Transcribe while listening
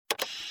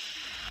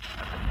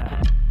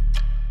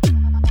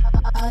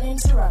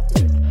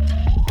Uninterrupted.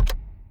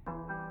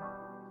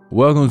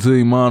 Welcome to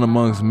Iman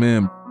Amongst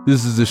Men.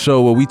 This is the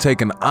show where we take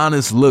an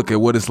honest look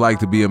at what it's like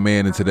to be a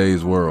man in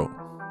today's world.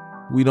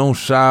 We don't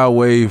shy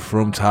away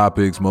from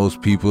topics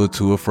most people are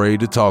too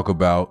afraid to talk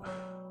about.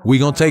 We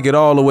gonna take it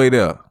all the way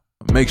there.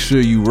 Make sure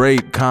you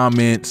rate,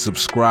 comment,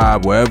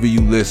 subscribe wherever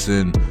you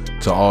listen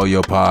to all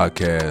your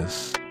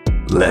podcasts.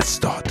 Let's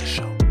start the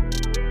show.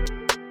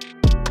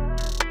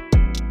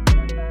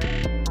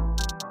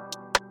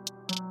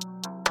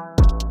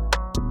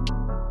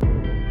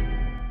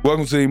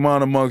 Welcome to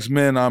Iman Amongst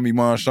Men. I'm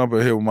Iman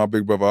Shumpert here with my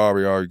big brother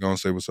Ari. Ari, gonna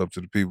say what's up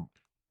to the people.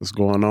 What's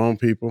going on,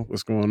 people?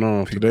 What's going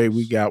on? Today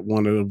we got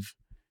one of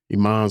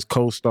Iman's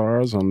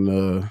co-stars on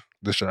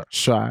The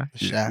Shy.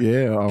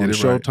 Yeah, on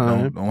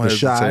Showtime. Right.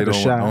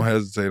 Don't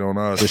hesitate on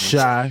us. The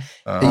Shy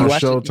You on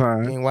watched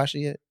Showtime. It? You ain't watched it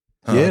yet?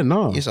 Yeah,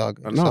 no. It's all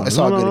good. No, It's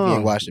all good if you no.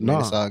 ain't watched it, man. No.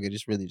 It's all good.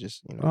 It's really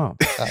just,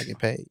 that's how I get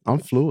paid. I'm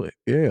fluid.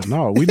 Yeah,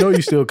 no. We know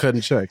you still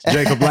cutting checks.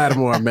 Jacob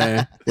Latimore,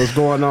 man. What's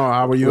going on?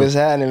 How are you? What's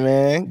happening,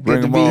 man?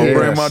 Bring Good to him be on. here.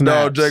 Bring my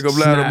dog Jacob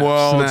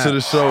Latimore on to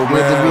the show,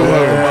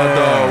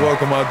 man.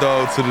 Welcome my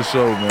dog to the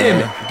show, man.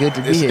 Emmett. Good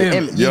to be here.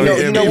 Emmett.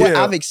 You know what?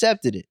 I've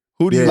accepted it.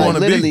 Who do you want to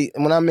be? Literally,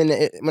 when I'm in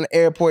the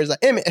airport, it's like,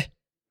 Emmett,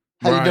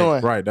 how you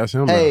doing? Right, that's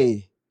him.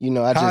 Hey,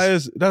 that's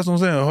what I'm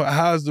saying.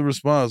 How's the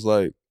response?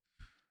 Like,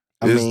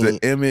 does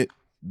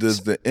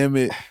the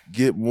Emmett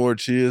get more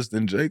cheers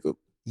than Jacob?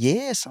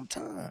 Yeah,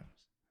 sometimes.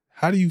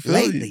 How do you feel?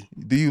 Lately.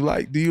 Do you I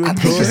enjoy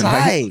think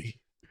it's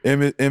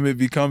it? Emmett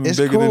becoming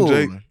bigger than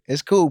Jake?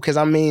 It's cool, because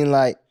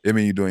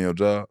you doing your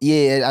job?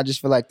 Yeah, I just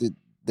feel like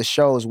the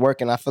show is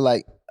working. I feel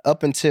like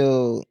up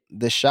until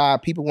The Shy,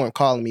 people weren't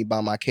calling me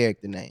by my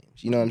character names.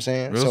 You know what I'm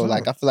saying? Real so,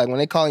 talk. I feel like when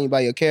they calling you by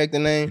your character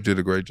name, You did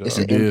a great job. it's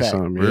an did impact.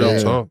 something, Real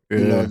talk. Yeah.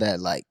 You know,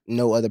 that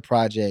no other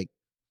project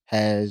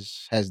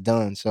has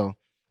done. So,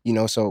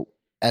 so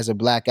as a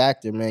black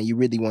actor, man, you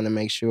really want to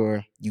make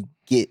sure you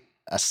get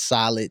a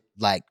solid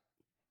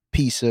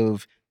piece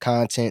of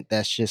content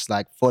that's just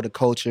for the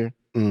culture.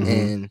 Mhm.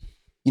 And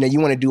you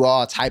want to do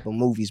all type of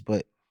movies,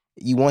 but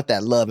you want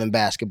that love and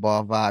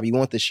basketball vibe. You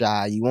want the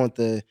Shy. You want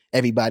the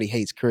everybody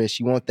hates Chris.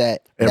 You want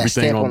that Everything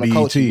stamp on the BET.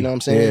 culture. You know what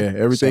I'm saying?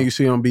 Yeah, everything you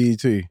see on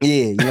BET. Yeah,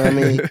 you know what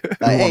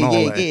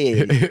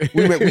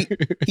I mean?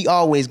 He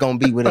always gonna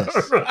be with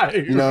us. Right,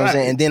 You know what I'm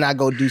saying? And then I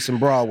go do some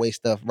Broadway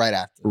stuff right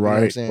after. You know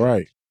what I'm saying?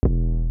 Right.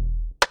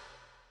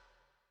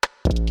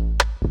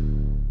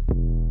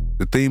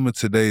 The theme of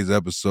today's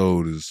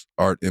episode is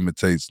Art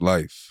Imitates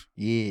Life.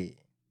 Yeah.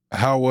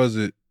 How was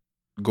it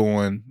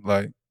going?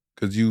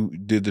 Because you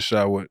did the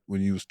shot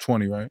when you was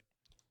 20, right?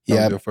 That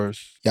Yeah. was your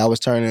first. Y'all was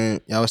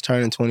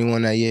turning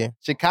 21 that year.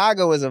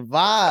 Chicago was a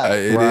vibe.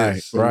 It Right,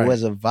 is. right. It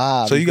was a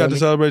vibe. So you got to feel me?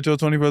 celebrate your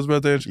 21st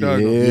birthday in Chicago.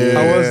 Yeah.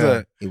 How was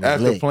that? It was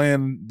After lit.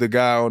 playing the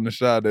guy on the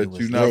shot It that was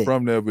you're not lit.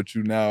 from there, but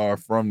you now are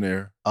from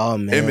there. Oh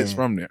man. Emmett's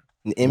from there.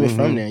 Emmett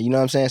from Mhm. there. You know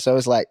what I'm saying? So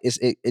it's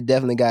it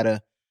definitely got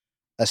a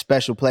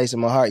special place in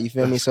my heart. You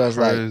feel me? That's So it's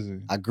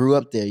crazy. I grew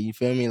up there. You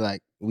feel me?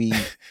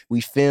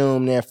 We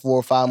filmed there 4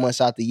 or 5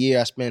 months out the year.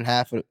 I spent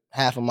half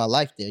of my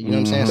life there. You know what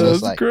I'm saying? So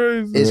That's it's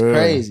crazy. it's Yeah.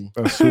 crazy.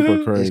 That's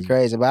super crazy. It's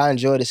crazy. But I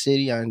enjoy the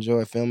city. I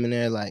enjoy filming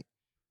there.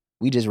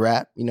 We just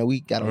rap.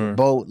 We got on a Alright.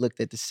 boat, looked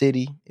at the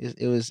city.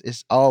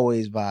 It's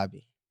always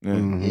vibey. Yeah.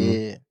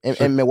 Mhm. Yeah.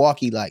 And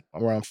Milwaukee,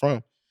 where I'm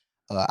from,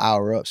 an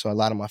hour up. So a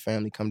lot of my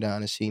family come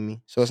down and see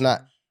me. So it's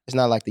not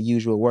like the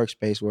usual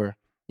workspace where,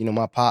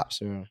 my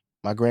pops or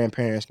my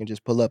grandparents can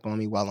just pull up on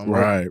me while I'm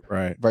working.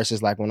 Right.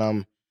 Versus when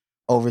I'm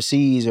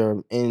overseas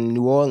or in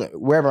New Orleans,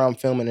 wherever I'm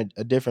filming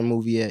a different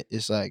movie at,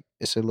 it's a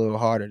little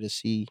harder to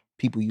see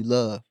people you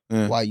love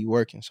Yeah. while you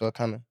working. So it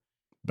kind of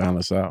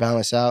Balance out.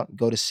 balance out,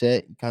 go to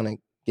set, you kind of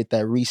get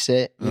that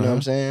reset. You know what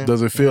I'm saying?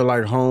 Does it feel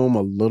like home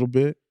a little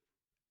bit?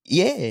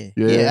 Yeah,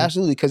 Yeah.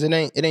 absolutely. Because it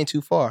ain't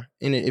too far,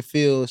 and it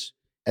feels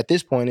at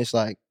this point it's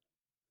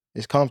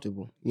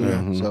comfortable. You know,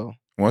 Mhm. so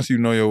Once you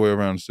know your way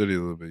around the city a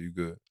little bit, you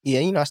good. yeah,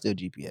 I still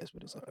GPS,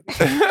 but it's all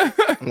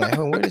good. I'm like,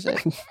 where is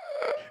that?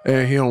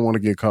 And he don't want to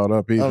get caught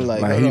up either. I'm like,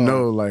 he hold on.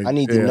 know I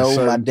need to know my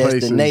certain places,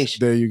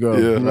 destination. there you go. Yeah.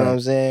 You know what I'm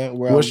saying?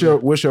 Where What's I'm-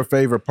 your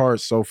favorite part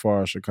so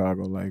far,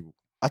 Chicago?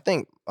 I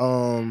think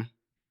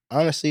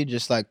honestly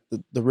just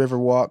the river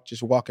walk,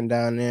 just walking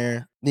down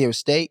there near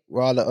State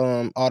where all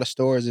the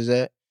stores is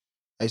at.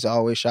 I used to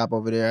always shop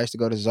over there. I used to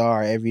go to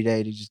Zara every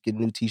day to just get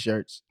new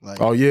t-shirts.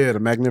 oh yeah, the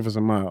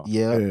Magnificent Mile.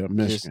 Yeah, Yeah, just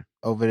Michigan.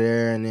 over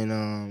there. And then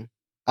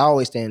I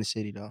always stay in the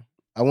city though.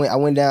 I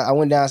went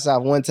down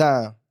south one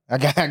time. I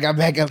got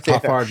back up there. How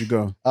far'd you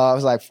go? I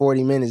was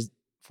 40 minutes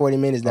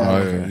down.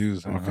 Oh, there. yeah. You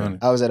was in Okay.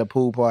 100. I was at a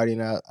pool party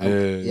and I was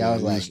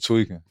You like,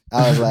 tweaking.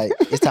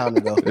 it's time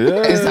to go.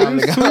 Yeah, It's time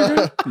to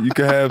go. You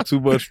can have too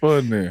much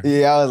fun there.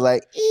 Yeah, I was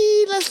like,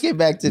 let's get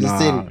back to the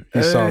city.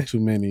 He saw too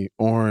many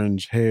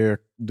orange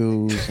hair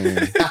dudes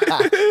and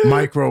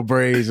micro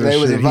braids and They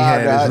was shit. He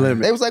involved. had his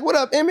limit. They was like, "What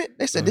up, Emmett?"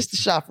 They said, "This the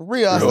shot for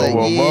real." I was Yo, like,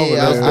 my "Yeah."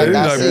 mama, I he's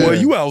like, see. boy,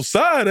 you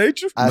outside,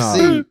 ain't you? I Nah,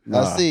 see. nah.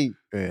 I see.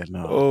 Yeah,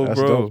 no. Oh, that's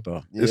bro. dope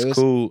though. Yeah, It's it was-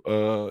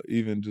 cool,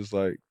 even just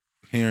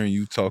hearing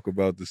you talk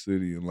about the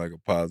city in a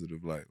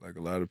positive light. A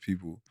lot of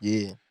people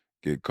Yeah.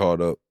 get caught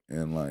up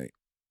in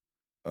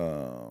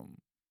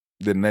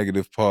the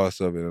negative parts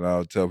of it, and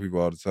I'll tell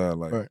people all the time,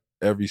 like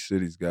every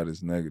city's got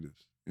its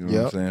negatives. You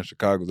know what I'm saying?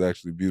 Chicago's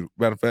actually beautiful.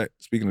 Matter of fact,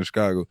 speaking of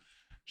Chicago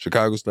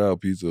style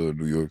pizza or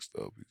New York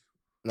style pizza?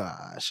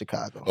 Nah,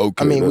 Chicago.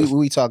 Okay, I mean,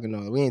 we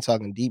talking we ain't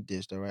talking deep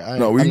dish though, right? We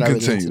can really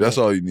continue. That's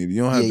all you need.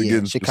 You don't have to get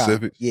in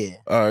specifics. Yeah.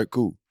 All right,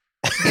 cool.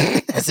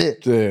 That's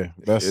it. Yeah,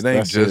 it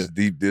ain't just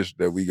deep dish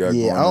that we got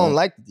going on. Yeah, I don't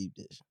like the deep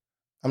dish.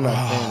 I'm not a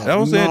fan of it. That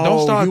was it.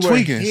 Don't start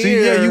tweaking.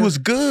 See, you was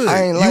good.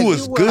 You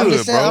was good, I'm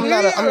just saying,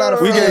 bro. I'm not a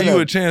fan. We gave you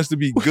a chance to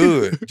be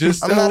good.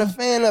 Just I'm not a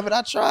fan of it.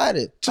 I tried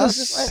it.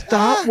 Just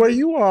stop where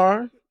you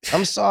are.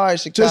 I'm sorry,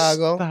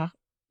 Chicago. Just stop.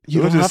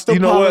 You don't have to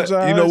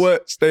apologize. You know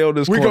what? Stay on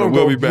this corner.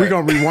 We'll be back. We're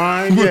going to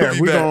rewind. Yeah,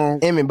 we're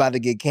going to... Emmett about to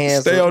get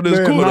canceled. Stay on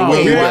this corner.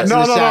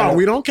 No.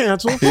 We don't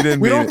cancel.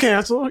 We don't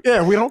cancel.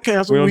 Yeah, we don't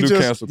cancel. We don't do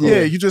cancel.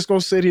 Yeah, you just going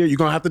to sit here. You're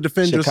going to have to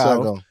defend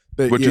yourself.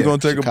 But you're going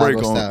to take a break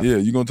on... Yeah,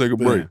 you're going to take a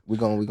break. We're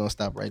going to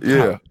stop right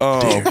there.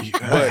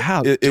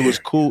 Yeah. But it was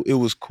cool. It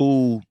was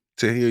cool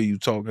to hear you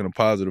talking a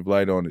positive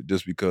light on it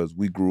just because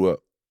we grew up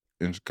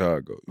in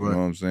Chicago. You know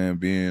what I'm saying?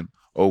 Being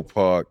Oak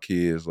Park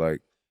kids, like,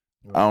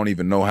 I don't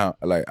even know how...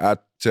 Like, I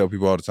tell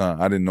people all the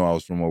time, I didn't know I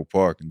was from Oak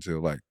Park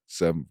until like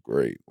 7th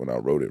grade when I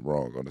wrote it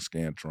wrong on the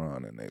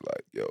Scantron, and they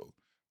like, yo,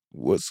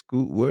 what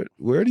school?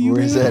 Where do you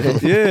live?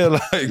 That? Yeah,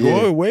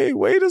 like,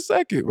 wait a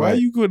second. Why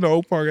you putting the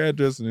Oak Park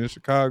address in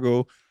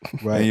Chicago?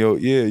 Right.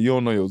 And you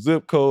don't know your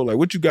zip code. Like,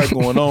 what you got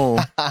going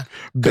on?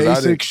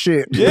 Basic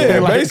shit. Yeah,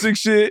 basic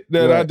shit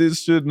that I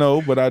just should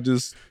know, but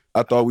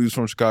I thought we was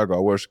from Chicago. I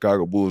wear a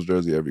Chicago Bulls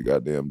jersey every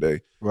goddamn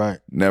day. Right.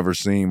 Never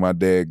seen my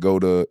dad go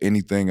to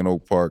anything in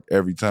Oak Park.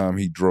 Every time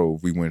he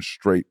drove, we went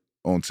straight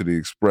onto the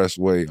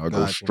expressway. I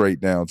go straight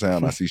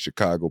downtown. I see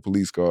Chicago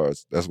police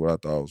cars. That's where I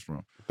thought I was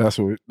from. That's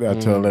what I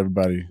tell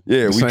everybody.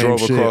 Yeah, we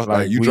drove across.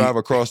 Like, you drive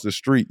across the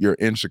street, you're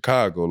in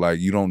Chicago. Like,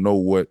 you don't know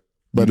what.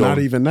 But not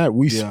even that.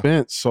 We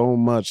spent so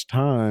much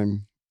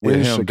time with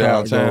him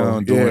Chicago.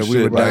 Downtown doing shit.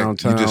 We were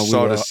downtown. You just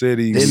saw the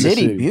city. The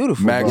city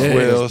beautiful.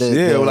 Maxwell's.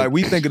 Like,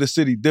 we think of the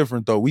city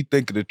different though. We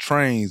think of the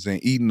trains and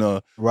eating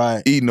a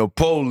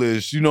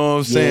Polish, you know what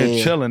I'm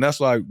saying? Chilling. That's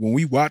like when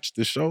we watch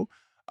the show,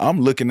 I'm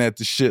looking at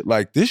the shit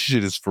like this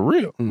shit is for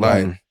real.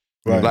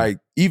 Like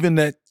even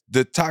that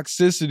the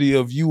toxicity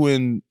of you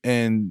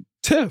and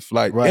Tiff,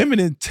 like Emmett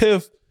and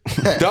Tiff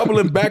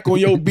doubling back on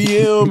your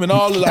BM and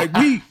all of, like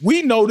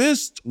we know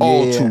this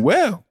all too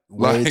well.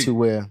 Way too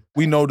well.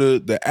 We know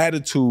the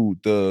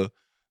attitude, the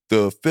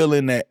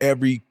feeling that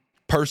every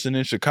person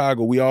in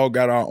Chicago, we all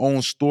got our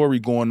own story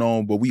going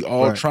on, but we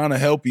all trying to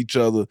help each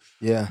other.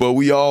 Yeah. But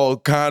we all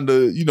kind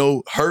of,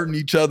 hurting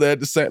each other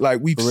at the same.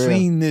 Like, we've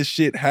seen this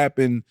shit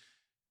happen.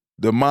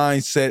 The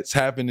mindsets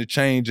happen to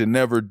change and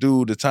never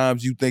do. The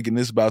times you thinking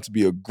this about to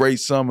be a great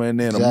summer and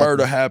then a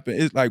murder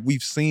happened. It's like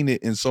we've seen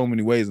it in so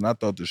many ways. And I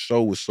thought the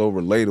show was so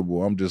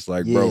relatable. I'm just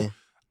like, bro,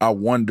 I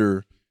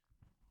wonder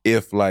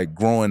if, like,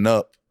 growing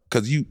up,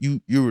 because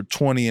you were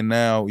 20 and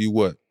now you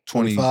what?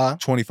 25.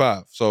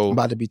 So I'm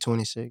about to be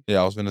 26.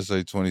 Yeah, I was gonna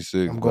say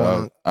 26. I'm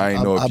going, I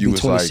ain't know if you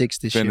was like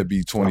finna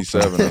be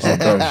 27 or some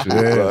dumb shit.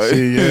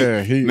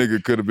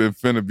 Nigga could have been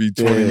finna be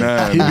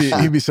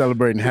 29. He be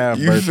celebrating half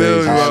birthdays.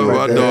 You feel me?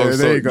 My dog,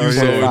 so you in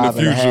the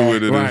future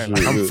with it.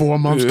 Right. I'm 4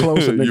 months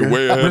closer, nigga. You're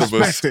way ahead of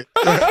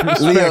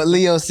us.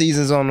 Leo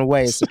season's on the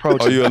way. It's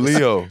approaching. Oh, you a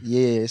Leo?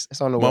 Yes, it's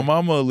on the way. My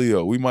mama a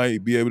Leo. We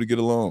might be able to get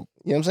along.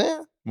 You know what I'm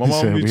saying? My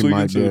mom be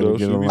tweaking too, though.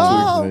 She be tweaking.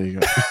 There you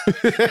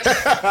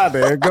go.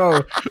 There you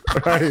go.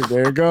 Right,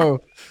 there you go.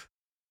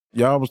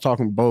 Y'all was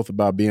talking both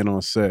about being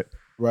on set.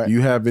 Right. Do you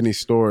have any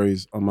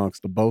stories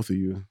amongst the both of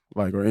you?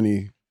 Like, or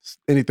anything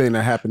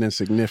that happened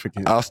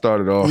insignificant? I'll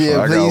start it off.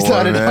 Yeah, please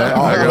start it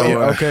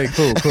off. Okay,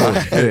 cool.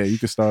 Yeah, you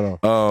can start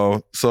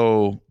off.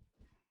 So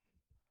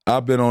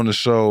I've been on the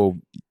show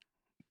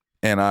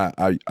and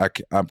I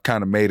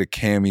kind of made a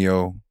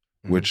cameo,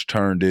 which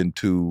turned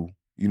into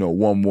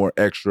one more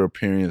extra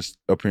appearance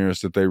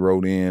that they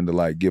wrote in to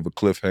like give a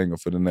cliffhanger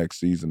for the next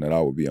season that I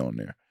would be on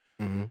there.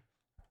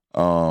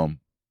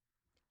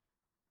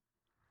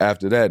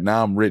 After that,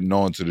 now I'm written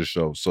on to the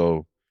show.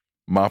 So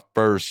my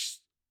first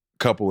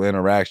couple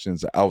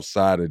interactions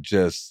outside of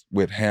just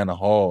with Hannah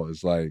Hall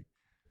is like,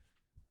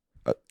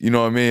 you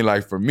know what I mean?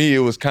 Like, for me, it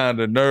was kind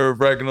of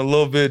nerve-wracking a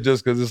little bit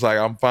just because it's like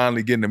I'm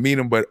finally getting to meet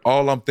him. But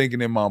all I'm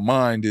thinking in my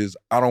mind is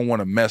I don't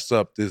want to mess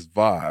up this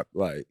vibe.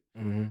 Like,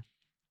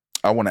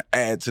 I want to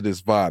add to this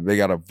vibe. They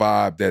got a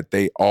vibe that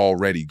they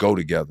already go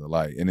together.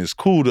 Like, and it's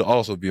cool to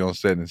also be on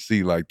set and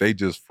see like they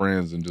just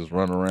friends and just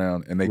run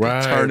around and they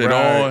can turn it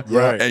on.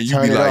 And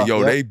you be like,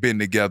 yo, they been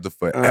together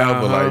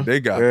forever. Like, they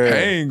got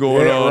pain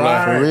going on.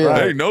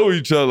 Like, they know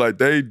each other. Like,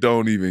 they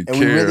don't even care.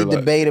 And we really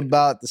debate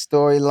about the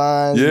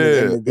storylines.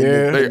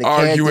 They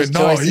arguing,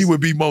 no, he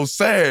would be most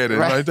sad. And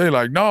like, they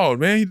like, no,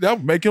 man, that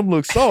would make him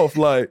look soft.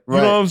 Like, you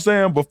know what I'm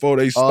saying? Before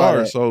they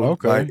start. So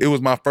like, it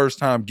was my first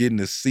time getting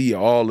to see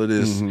all of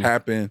this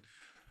happen.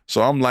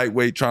 So I'm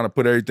lightweight trying to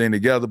put everything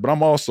together, but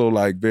I'm also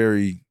like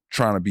very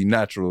trying to be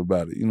natural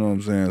about it. You know what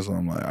I'm saying? So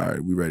I'm like, all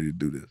right, we ready to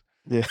do this.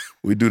 Yeah.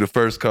 We do the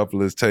first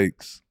couple of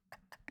takes.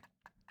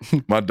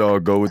 My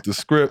dog go with the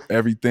script,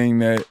 everything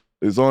that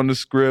It's on the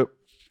script.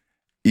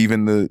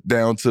 Even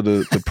down to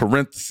the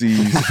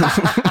parentheses.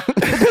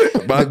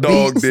 My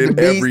dog beats, did the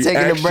beats, every taking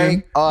action. a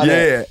break, all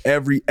that.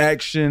 Every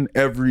action,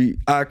 every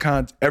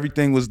icon,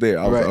 everything was there.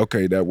 I was like,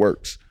 okay, that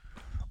works.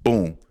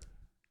 Boom.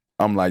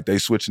 I'm like, they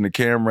switching the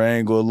camera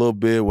angle a little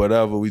bit,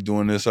 whatever. We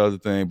doing this other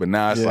thing. But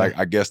now it's like,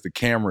 I guess the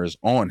camera is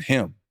on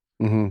him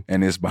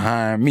and it's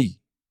behind me.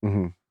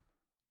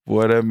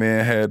 Boy, that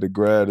man had to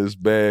grab his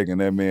bag, and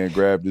that man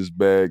grabbed his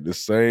bag the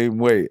same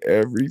way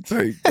every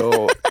take,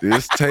 dog.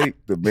 This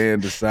take, the man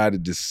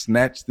decided to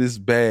snatch this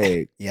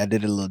bag. Yeah, I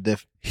did it a little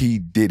different. He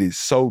did it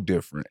so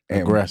different.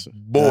 And aggressive.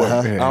 Boy,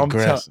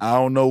 aggressive. I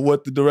don't know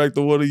what the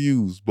director would have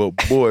used, but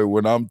boy,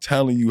 when I'm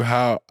telling you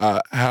how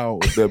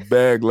the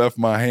bag left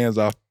my hands,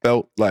 I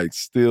felt like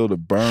still the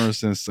burn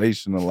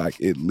sensation of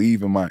like it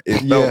leaving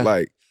it felt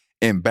like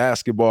in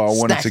basketball, I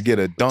wanted to get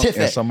a dunk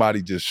and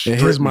somebody just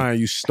stripped in his me.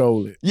 mind, you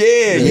stole it.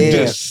 Yeah, you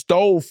just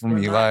stole from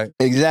me. Like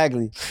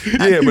Exactly.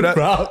 Yeah,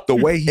 but the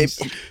way he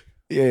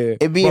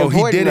it be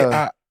important. He did though.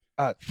 it.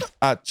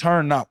 I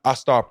turned up. I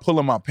started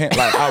pulling my pants.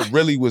 Like I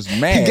really was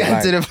mad. He got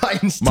like, to the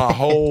fighting stage. My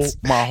whole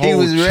He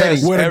was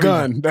chest, ready. With a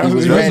gun. He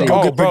was ready.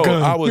 Oh, bro,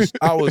 I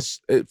was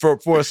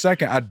for a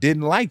second. I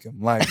didn't like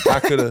him. Like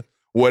I could have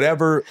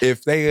whatever.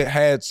 If they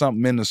had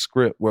something in the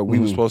script where we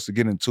were supposed to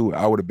get into it,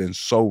 I would have been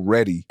so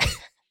ready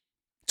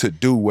to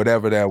do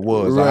whatever that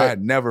was. Right. I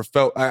had never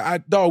felt.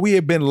 Dog, we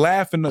had been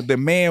laughing. The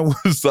man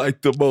was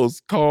like the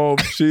most calm,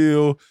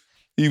 chill.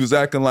 He was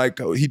acting like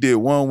he did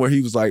one where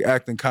he was like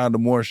acting kind of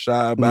more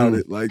shy about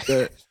it, like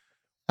that.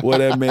 Boy,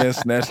 that man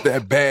snatched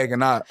that bag,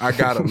 and I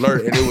got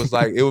alert, and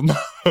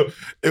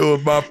it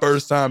was my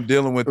first time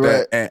dealing with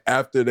that. And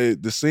after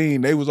the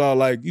scene, they was all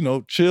like,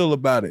 chill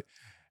about it.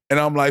 And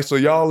I'm like, so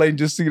y'all ain't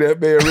just see that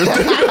man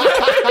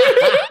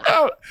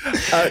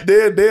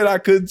then I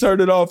couldn't turn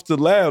it off to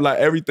laugh. Like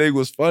everything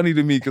was funny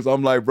to me because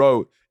I'm like,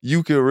 bro,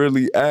 you can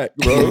really act,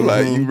 bro.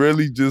 Like you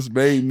really just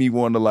made me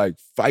want to like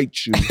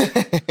fight you.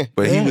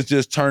 But he was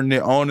just turning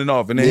it on and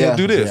off, and then he'll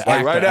do this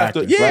like right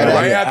after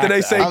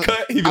they say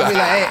cut. He be like,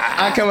 hey,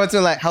 I come up to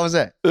him like, how was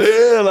that?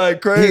 Yeah,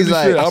 like crazy. He's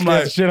like, shit. I'm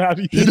like, shit out of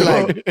you. He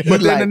like,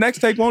 but then the next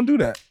take won't do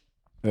that.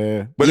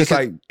 Yeah, but it's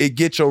like it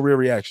gets your real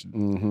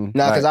reaction.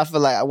 Nah, because I feel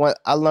like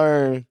I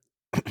learned.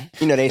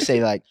 They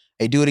say like,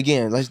 hey, do it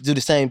again. Let's do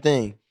the same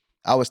thing.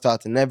 I was taught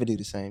to never do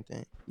the same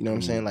thing. You know what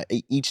I'm saying? Like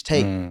each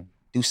take,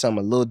 do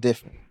something a little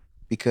different.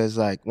 Because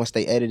like once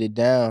they edit it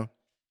down,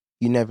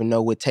 you never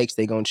know what takes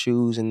they gonna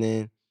choose. And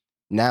then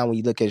now when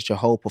you look at your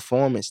whole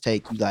performance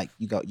take,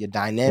 your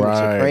dynamics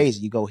are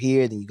crazy. You go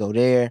here, then you go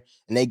there,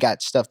 and they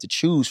got stuff to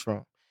choose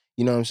from.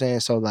 You know what I'm saying?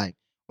 So like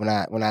when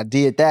I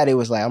did that, it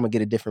was like I'm gonna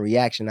get a different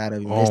reaction out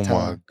of it this time.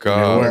 Oh my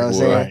God. You know what I'm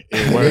saying?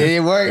 It worked.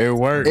 It worked. It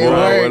worked. It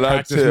worked. When I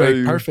Practice tell make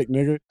you. perfect,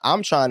 nigga.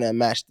 I'm trying to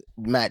match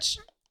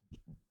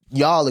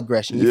y'all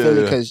aggression. You feel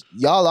me? Because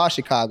y'all are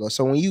Chicago.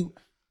 So when you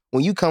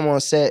come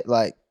on set,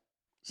 like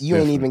you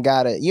ain't even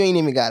gotta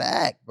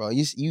act, bro.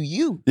 You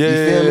feel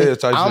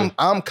me?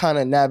 I'm kind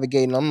of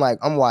navigating. I'm like,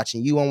 I'm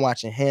watching you. I'm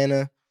watching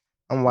Hannah.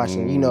 I'm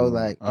watching,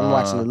 I'm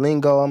watching the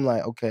lingo. I'm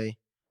like, okay,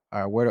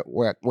 all right,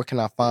 where can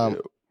I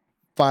find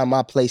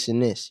my place in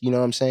this? You know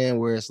what I'm saying?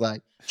 Where it's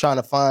like trying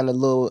to find the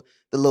little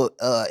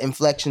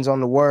inflections on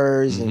the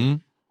words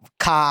and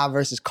car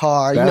versus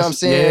car. You know what I'm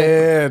saying?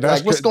 Yeah, that's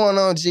like what's going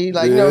on, G?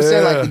 Like you know what I'm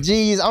saying? Like the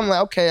G's. I'm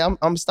like, okay,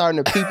 I'm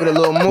starting to peep it a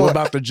little more. What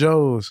about the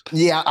Joes?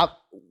 Yeah,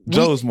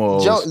 Joe's more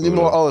old school.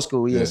 More old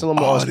school. Yeah, it's a little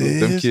more old school.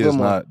 Them kids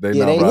not Wait,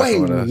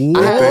 rocking with us.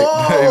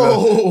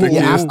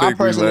 I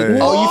personally.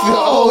 Oh, you feel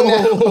old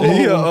now?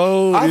 He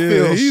old. I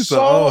feel he's so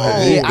old.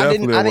 Yeah, I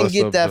didn't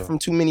get that from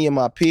too many of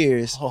my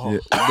peers. But, you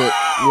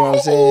know what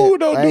I'm saying?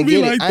 Don't do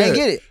me like that. I ain't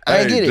get it. I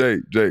ain't get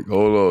it. Jake,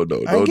 hold on,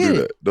 though. Don't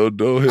do that.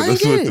 Don't hit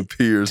us with the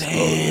peers. I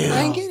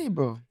ain't get it,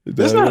 bro.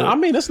 That's not. I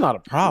mean, that's not a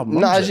problem.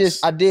 No, it's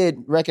just I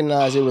did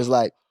recognize it was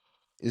like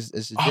it's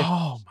a different.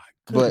 Oh my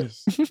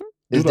goodness.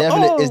 But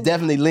it's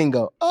definitely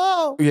lingo.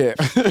 Oh yeah.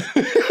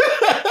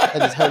 I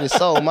just hurt his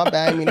soul. My bad.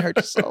 I didn't mean to hurt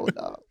his soul,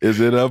 dog. Is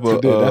it ever?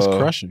 That's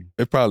crushing.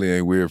 It probably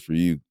ain't weird for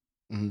you.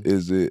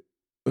 Is it?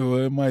 Well,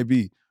 it might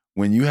be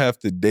when you have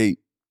to date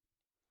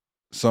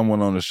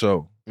someone on the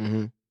show,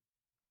 and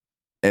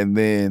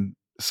then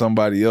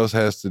somebody else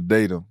has to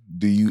date them.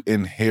 Do you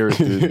inherit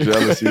the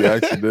jealousy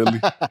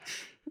accidentally?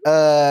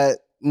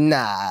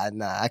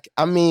 Nah.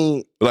 I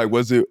mean, like,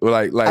 was it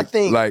like I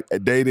think, like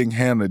dating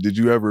Hannah? Did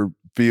you ever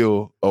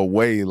feel a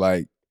way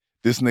like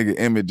this nigga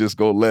Emmett just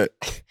go let?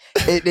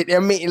 I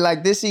mean,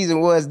 like this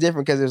season was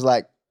different because it was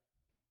like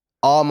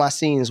all my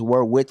scenes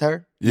were with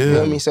her. You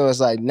feel me? So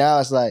it's like now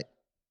it's like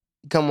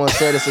come on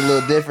set, it's a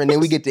little different. Then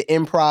we get to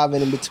improv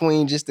in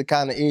between just to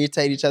kind of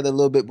irritate each other a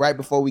little bit right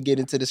before we get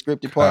into the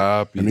scripted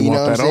part. And you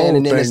know what I'm saying?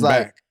 And then it's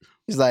back.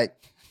 like,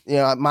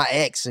 my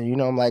ex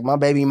and I'm like my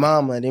baby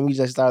mama. And then we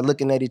just start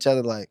looking at each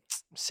other like,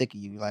 I'm sick of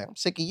you. Like, I'm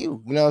sick of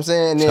you. You know what I'm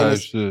saying?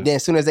 And then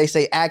as soon as they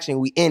say action,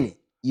 we in it.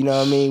 You know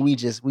what I mean? We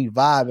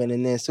vibing.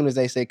 And then as soon as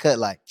they say cut,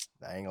 like,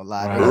 I ain't gonna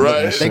lie.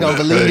 Right. They gonna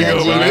believe They that.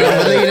 gonna G. They believe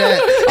gonna believe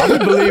that. I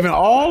be believing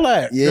all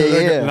that. Yeah, and,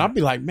 yeah. And I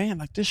be like, man,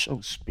 like this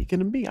show's speaking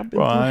to me. I've been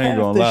Bro, through I ain't half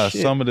gonna this lie.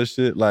 shit. Some of the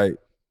shit, like,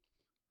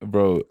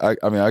 bro, I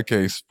mean, I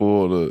can't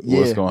spoil what's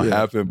Yeah. gonna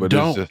happen, but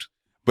Don't.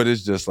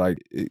 it's just like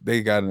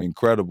they got an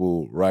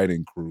incredible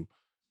writing crew.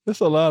 There's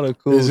a lot of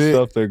cool Is it-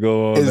 stuff that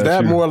go on. Is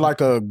that you- more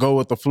like a go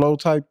with the flow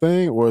type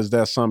thing, or is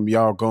that something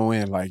y'all go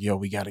in like, yo,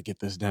 we got to get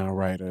this down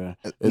right? Or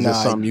is it Nah,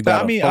 something you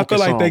got? I mean, I feel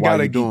like they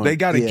gotta doing.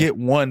 get Yeah.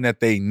 one that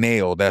they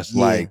nail. That's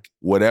Yeah. like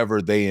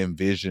whatever they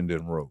envisioned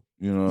and wrote.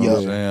 You know what Yeah.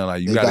 I'm saying?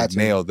 Like you They gotta got to.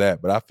 nail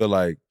that. But I feel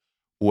like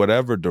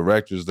whatever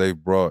directors they've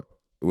brought,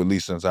 at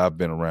least since I've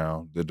been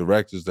around, the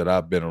directors that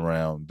I've been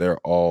around, they're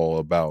all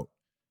about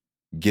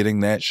getting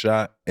that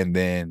shot and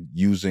then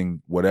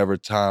using whatever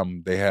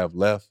time they have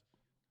left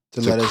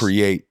to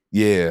create.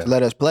 Yeah. To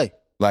let us play.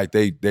 Like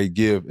they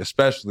give,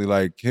 especially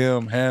like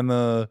him,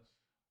 Hannah,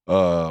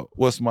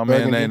 what's my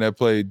Burgundy. man name that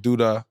played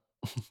Duda?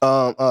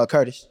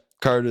 Curtis.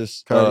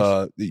 Curtis.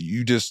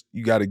 You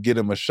got to get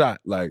him a shot.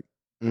 Like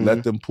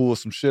let them pull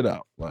some shit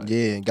out. Like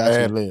Yeah, got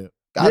ad to. lib.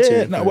 Got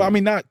yeah, to. no, well, I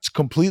mean, not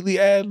completely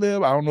ad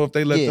lib. I don't know if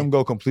they let Yeah. them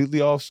go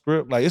completely off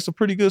script. Like it's a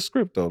pretty good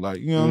script though. Like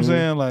you know what I'm Mhm.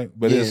 saying. Like,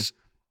 but Yeah.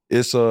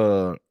 it's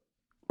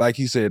like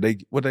he said,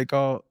 what they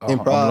call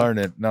Improv? I'm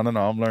learning. No,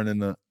 I'm learning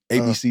the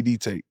ABCD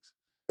takes.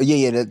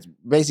 Yeah, that's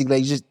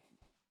basically just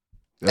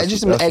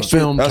just some that's extra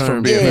film that's from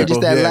terms. being Yeah, there.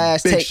 just that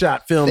last big take.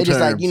 shot film They just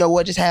terms. like, you know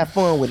what, just have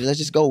fun with it. Let's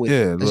just go with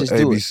Yeah, it. Let's just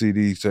do it.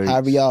 ABCD takes.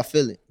 However y'all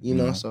feel it, you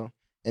know. Mhm. So,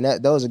 and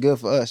those are good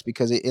for us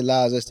because it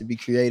allows us to be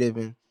creative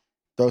and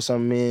throw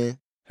something in.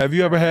 Have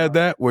you ever had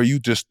that where you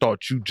just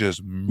thought you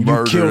just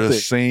murdered killed a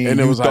it, scene and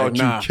it you was like, thought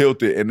nah. you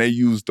killed it and they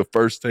used the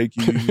first take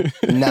you used?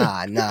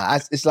 Nah.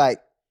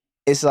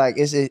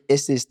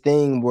 It's this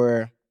thing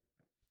where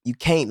you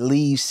can't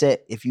leave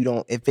set if it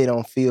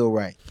don't feel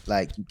right.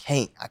 Like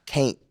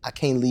I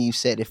can't leave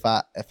set if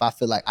I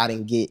feel like I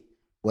didn't get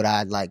what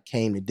I like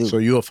came to do. So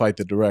you'll fight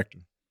the director.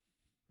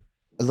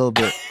 A little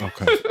bit.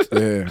 Okay.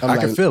 Yeah. I'm I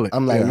like, can feel it.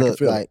 I'm like, Yeah, I can look,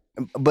 feel like,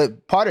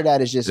 but part of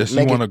that is just Just you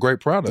making, want a great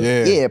product.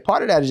 it. yeah,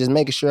 part of that is just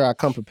making sure I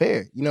come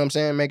prepared. You know what I'm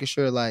saying? Making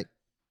sure like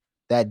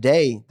that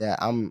day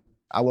that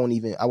I won't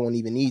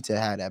even need to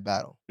have that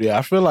battle. Yeah,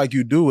 I feel like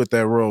you do with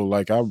that role.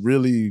 Like I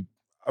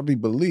be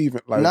believing.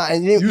 Like Nah,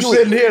 and you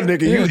sitting here,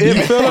 nigga. You do you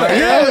Emmett. feel like,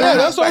 yeah,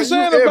 that's what I'm Like,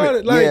 saying you about Emmett.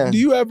 it. Like, Yeah. do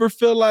you ever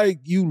feel like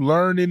you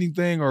learn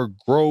anything or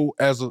grow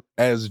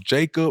as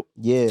Jacob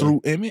Yeah,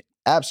 through Emmett?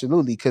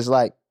 absolutely. Cause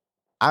like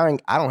I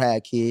don't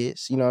have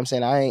kids. You know what I'm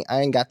saying? I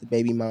ain't got the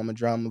baby mama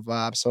drama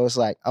vibe. So it's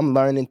like I'm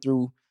learning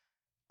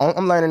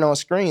on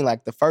screen.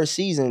 Like the first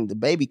season, the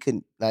baby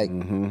couldn't like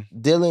Mhm.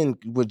 Dylan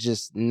would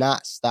just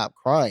not stop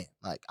crying.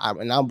 Like I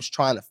was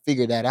trying to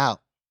figure that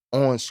out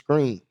on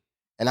screen.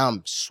 And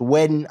I'm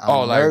sweating.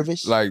 I'm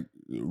nervous. like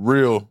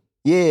real.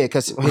 Yeah,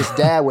 because his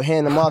dad would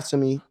hand him off to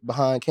me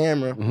behind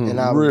camera, Mhm. and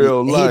I would Real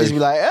and he'd just life. be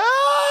like,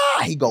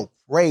 ah, he go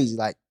crazy,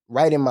 like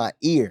right in my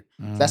ear.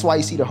 That's why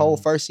you see the whole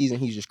first season,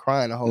 he's just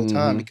crying the whole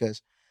time Mhm.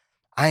 because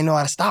I didn't know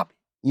how to stop it.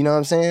 You know what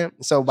I'm saying?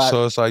 So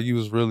So it's like you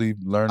was really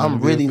learning. I'm to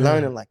be a really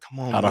parent. learning, like, come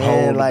on, How to man,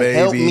 hold the like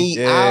help baby. me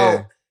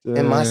Yeah. out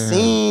in my Damn.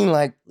 scene,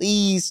 like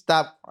please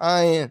stop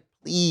crying,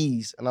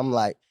 please. And I'm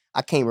like,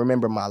 I can't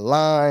remember my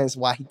lines,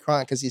 why he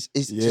crying, because it's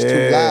just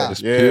too loud.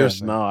 It's Yeah.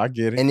 piercing. No, I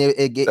get it. And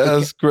it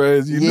That's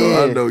crazy.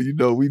 Yeah.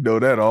 We know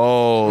that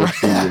all.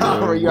 too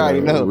well, You already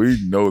bro. know. We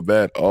know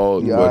that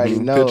all. You But already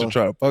know. Picture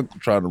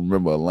trying to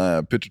remember a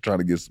line. Picture trying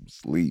to get some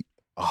sleep.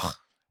 Ugh.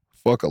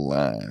 Fuck a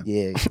line.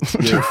 Yeah,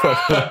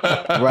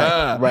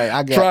 right.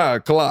 I got. Try a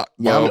clock.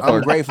 Yeah, I'm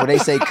motherfucker. grateful. They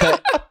say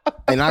cut,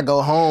 and I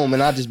go home,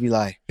 and I just be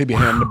like, He be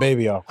handing the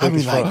baby off. I quick be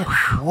as like,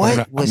 fuck. what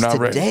I'm was not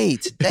ready. today?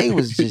 Today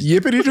was just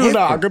Yippity doo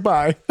dah. different.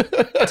 Goodbye.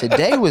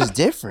 Today was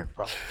different,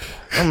 bro.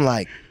 I'm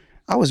like,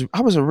 I was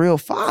a real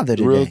father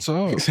today. Real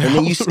talk.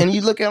 And then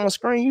you look at on the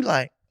screen, you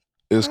like,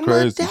 It's I'm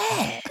crazy. a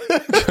dad.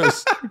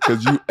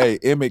 Because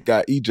Emmett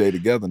got EJ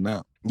together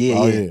now. Yeah,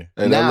 Oh, yeah. yeah. Hey,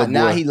 that Now little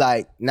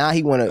boy-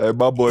 he wanna. Hey,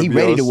 my boy He be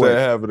ready on to set work.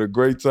 having a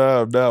great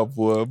time now,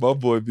 boy. My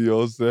boy be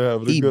on set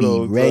having He a good be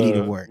old ready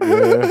time. to work.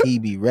 Yeah. He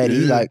be ready.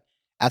 He Yeah. like,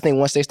 I think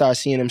once they start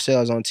seeing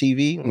themselves on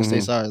TV, once they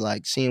Mhm. started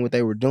like seeing what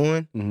they were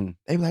doing, Mhm.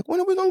 they be like, when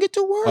are we gonna get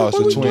to work? Oh, What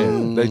it's a we twin.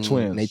 doing? They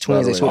twins. They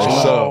twins, by they the way. switch them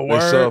up. sub. They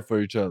Word. sub for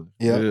each other.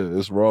 Yeah. Yeah,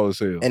 it's raw as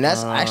hell. And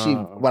that's actually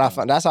what I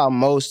found. That's how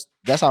most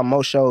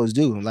shows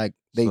do. Like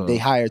they So,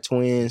 hire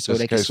twins so just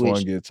they in can case one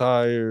switch. get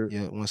tired.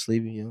 Yeah, one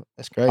sleepy. Yeah,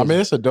 that's crazy. I mean,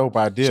 it's a dope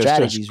idea.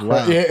 Strategy's It's just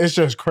wild. yeah, it's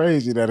just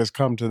crazy that it's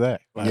come to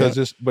that. Like,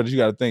 But you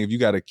got to think, if you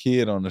got a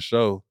kid on the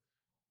show,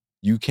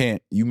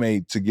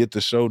 to get the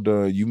show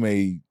done, you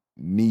may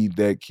need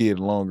that kid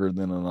longer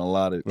than an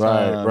allotted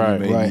time. Right, You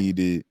may right. need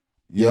it.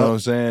 You know what I'm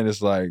saying?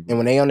 It's like, and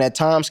when they on that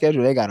time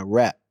schedule, they got to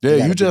rap. Yeah, They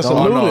gotta you be just gone.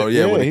 oh alluded. no,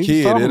 yeah, with he a was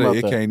kid, talking about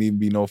it that. can't even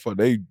be no fun.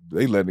 They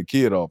letting the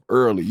kid off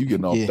early. You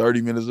getting off Yeah.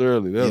 30 minutes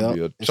early. That'll Yep,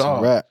 be a it's a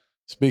charge. rap.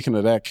 Speaking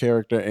of that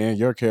character and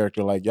your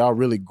character, like y'all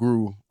really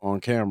grew on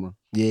camera.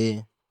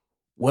 Yeah.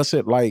 What's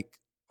it like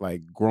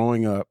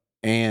growing up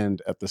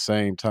and at the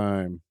same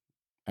time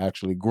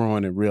actually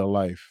growing in real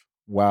life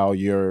while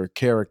your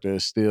character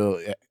is still,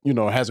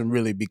 hasn't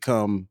really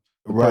become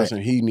the Right.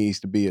 person he needs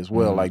to be as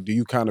well. Mhm. Like, do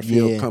you kind of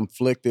feel Yeah.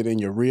 conflicted in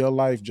your real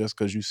life just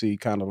because you see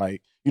kind of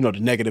like, you know, the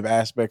negative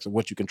aspects of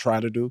what you can try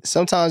to do?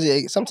 Sometimes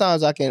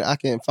I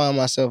can find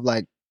myself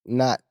like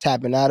not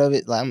tapping out of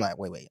it. Like I'm like,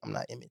 wait, I'm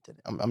not Emmett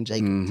today. I'm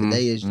Jacob.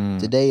 Mhm.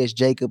 Today is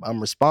Jacob.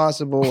 I'm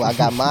responsible. I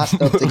got my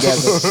stuff together.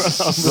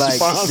 Like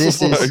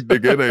this Responsible. is, Like,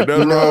 nigga, it ain't nothing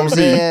you know what wrong I'm with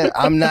me. saying?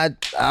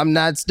 I'm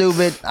not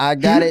stupid. I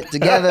got it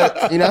together.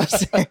 You know what I'm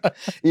saying?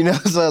 You know,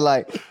 so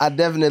like I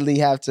definitely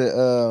have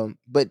to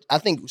but I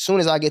think as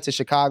soon as I get to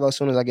Chicago, as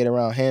soon as I get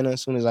around Hannah,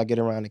 as soon as I get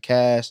around the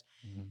cast,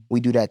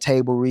 we do that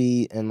table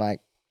read, and like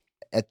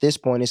at this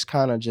point it's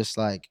kind of just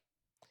like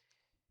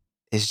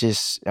it's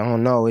just, I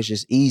don't know, it's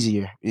just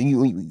easier.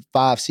 You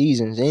 5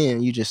 seasons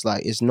in, you just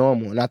like, it's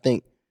normal. And I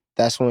think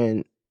that's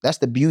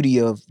the beauty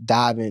of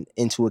diving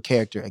into a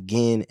character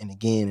again and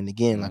again and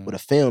again. Like with a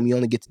film, you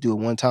only get to do it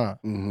one time.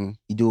 Mm-hmm.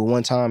 You do it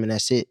one time and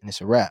that's it, and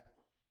it's a wrap.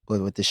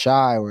 But with The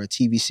Shy or a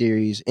TV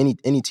series, any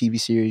TV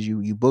series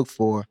you book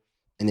for,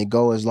 and it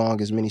go as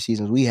long as many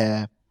seasons we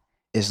have,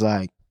 it's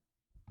like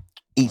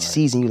each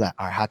season you like,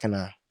 all right, how can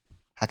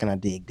I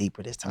dig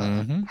deeper this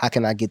time? Mhm. How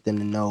can I get them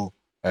to know?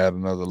 Add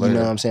another You layer. know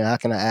what I'm saying? How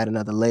can I add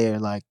another layer?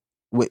 Like,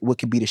 what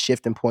could be the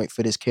shifting point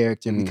for this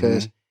character?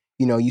 Because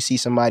you know, you see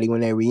somebody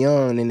when they were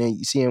young, and then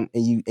you see them,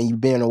 and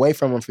you've been away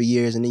from them for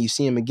years, and then you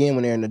see them again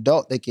when they're an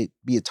adult. They could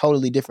be a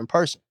totally different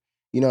person.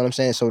 You know what I'm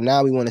saying? So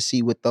now we want to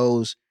see what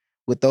those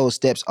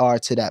steps are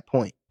to that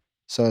point.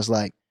 So it's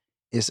like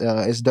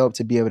it's dope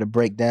to be able to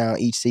break down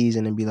each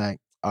season and be like,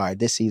 all right,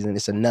 this season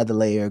it's another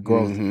layer of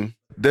growth.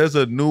 There's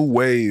a new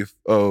wave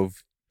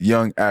of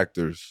young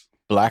actors,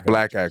 black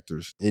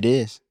actors. It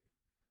is.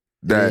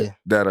 That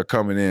are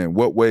coming in.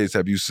 What ways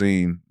have you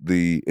seen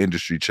the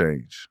industry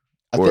change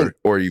I think,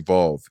 or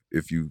evolve,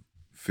 if you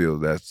feel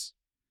that's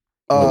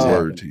the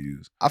word to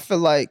use? I feel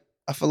like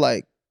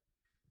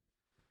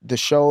the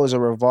shows are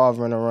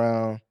revolving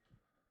around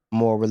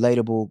more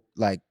relatable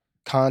like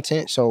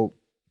content. So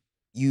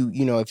you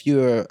know, if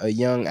you're a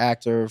young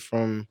actor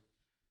from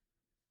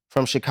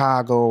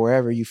Chicago or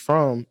wherever you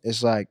from,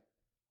 it's like,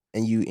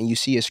 and you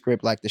see a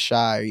script like The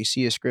Shy, or you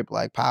see a script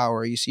like Power,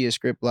 or you see a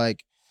script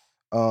like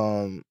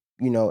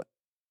you know,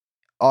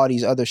 all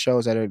these other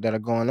shows that are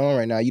going on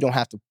right now, you don't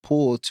have to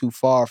pull too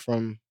far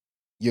from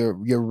your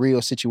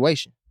real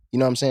situation. You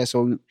know what I'm saying?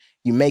 So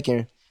we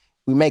making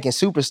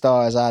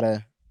superstars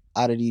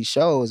out of these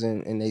shows,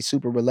 and they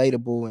super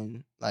relatable,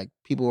 and like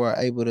people are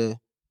able to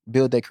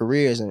build their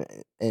careers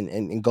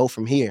and go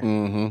from here.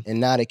 And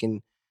now they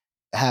can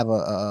have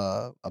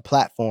a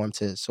platform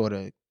to sort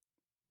of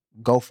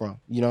go from.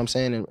 You know what I'm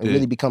saying? And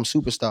really become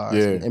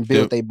superstars and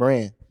build their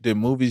brand. Did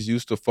movies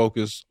used to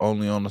focus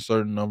only on a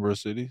certain number of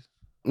cities?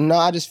 No,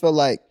 I feel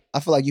like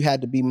you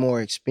had to be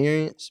more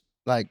experienced.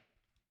 Like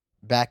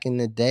back in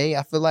the day,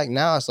 I feel like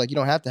now it's like you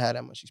don't have to have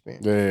that much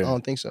experience. I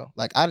don't think so.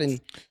 Like I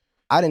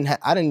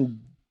didn't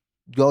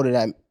go to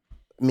that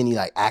many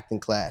like acting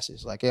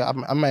classes. Like I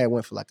might have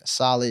went for like a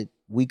solid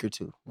week or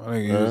two. I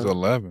think it was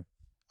 11.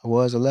 I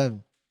was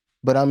 11,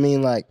 but I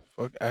mean like,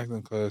 fuck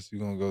acting class you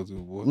gonna go to,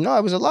 boy? No,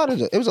 it was a lot of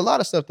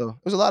stuff though.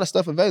 It was a lot of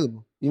stuff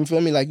available. You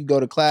feel me? Like you go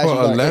to class For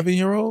like,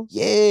 11-year-olds?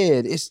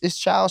 Yeah, it's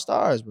child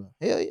stars, bro.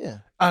 Hell yeah.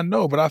 I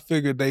know, but I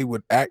figured they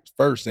would act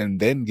first and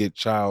then get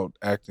child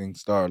acting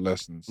star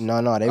lessons. No,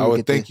 I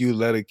would think you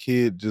let a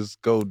kid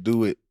just go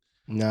do it.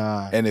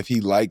 Nah. And if he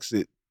likes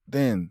it,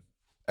 then.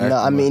 No,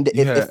 I mean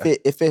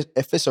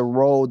if it's a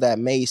role that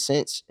made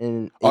sense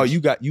and you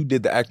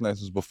did the acting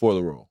lessons before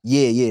the role.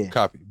 Yeah.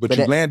 Copy. But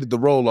you landed the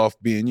role off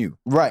being you.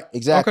 Right,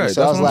 exactly. Okay,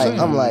 so I was like,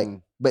 I'm like,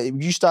 but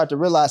you start to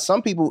realize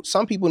some people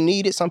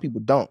need it, some people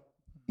don't.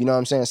 You know what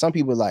I'm saying? Some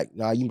people like,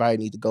 nah, you probably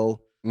need to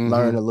go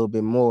learn a little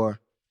bit more.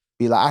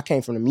 Be like, I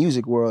came from the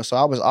music world, so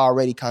I was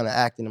already kind of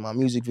acting in my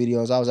music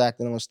videos. I was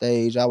acting on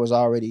stage. I was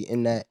already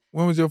in that.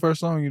 When was your first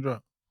song you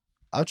dropped?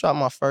 I dropped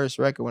my first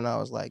record when I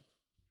was like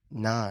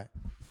 9.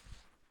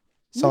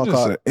 Song just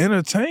called an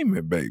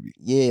entertainment baby.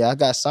 Yeah, I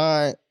got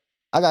signed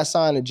to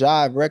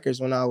Jive Records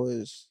when I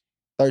was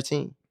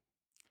 13.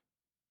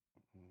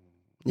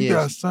 You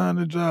got signed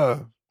to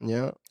Jive.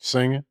 Yeah.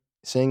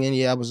 Singing,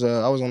 yeah. I was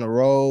on the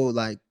road,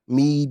 like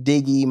me,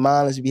 Diggy,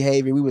 Mindless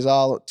Behavior. We was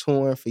all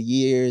touring for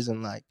years,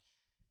 and like,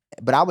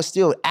 but I was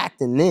still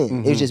acting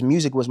then. It was just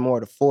music was more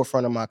at the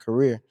forefront of my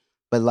career.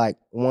 But like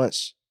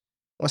once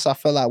I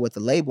fell out with the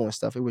label and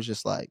stuff, it was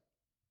just like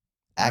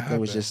acting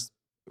was just.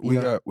 We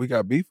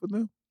got beef with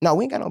them? No,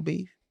 we ain't got no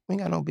beef.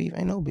 Ain't no beef.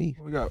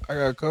 I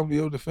gotta come to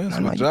your defense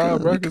with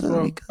Jive Records,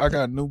 bro. I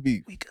got new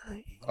beef. We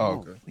good. Oh,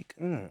 okay. We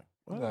good.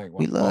 Like,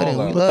 we love them.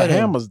 We put love the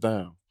them. hammers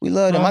down. We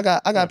love them.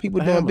 I got people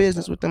doing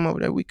business with them over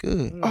there. We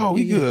good. Oh,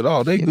 we good.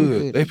 Oh, they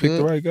good. They picked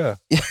the right guy.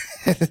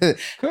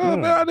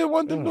 Man, I didn't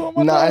want them doing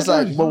my No, it's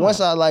like, but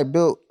once I like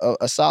built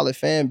a solid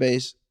fan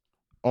base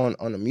on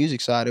the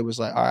music side, it was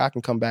like, all right, I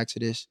can come back to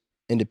this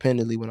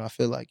independently when I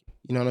feel like it.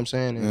 You know what I'm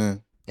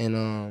saying?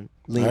 And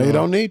lean now you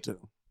don't need to.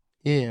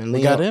 Yeah, and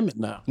we got Emmett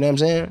now. You know what I'm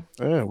saying?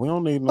 Yeah, we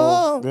don't need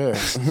no. Yeah,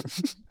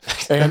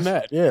 and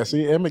that. Yeah,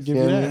 see, Emmett give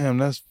you that. Damn,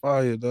 that's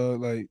fire,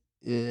 dog. Like,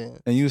 yeah.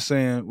 And you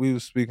saying we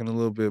was speaking a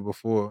little bit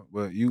before,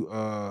 but you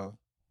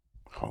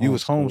You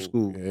was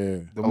homeschooled.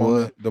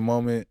 Yeah. The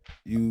moment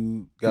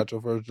you got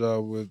your first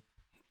job with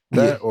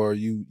Yeah. that, or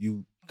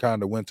you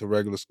kind of went to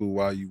regular school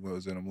while you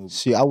was in a movie.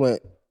 See, I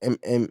went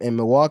in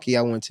Milwaukee.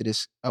 I went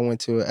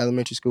to an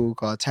elementary school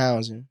called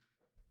Townsend.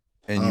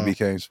 And you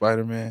became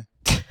Spider-Man.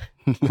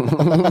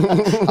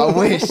 I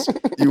wish.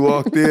 You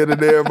walked in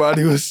and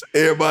everybody was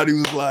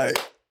like.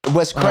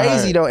 What's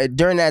crazy though,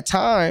 during that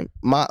time,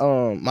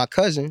 my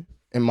cousin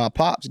and my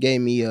pops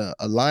gave me a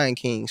Lion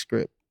King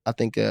script. I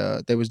think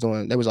they was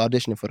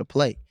auditioning for the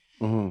play,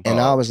 and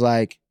I was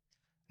like,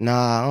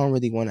 nah, I don't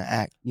really want to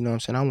act. You know what I'm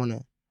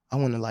saying? I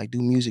want to like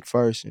do music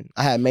first, and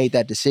I had made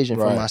that decision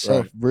for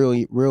myself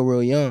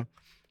real young.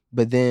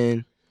 But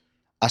then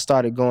I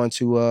started going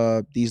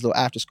to these little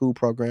after school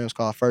programs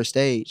called First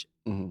Stage.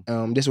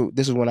 This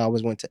was when I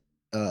went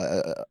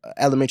to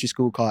elementary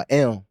school called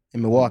Elm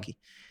in Milwaukee.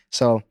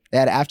 So they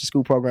had an after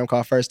school program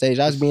called First Stage.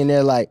 I was being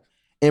there like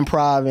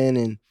improvising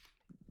and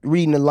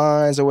reading the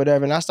lines or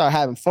whatever, and I started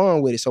having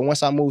fun with it. So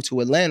once I moved to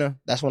Atlanta,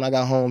 that's when I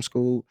got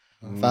homeschooled,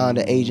 found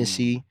an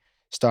agency,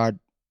 started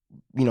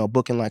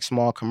booking like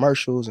small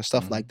commercials and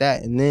stuff like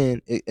that. And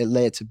then it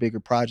led to bigger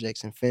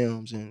projects and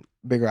films and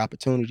bigger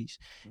opportunities.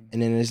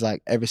 And then it's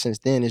like, ever since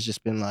then, it's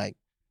just been like,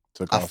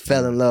 I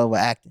fell in love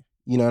with acting.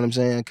 You know what I'm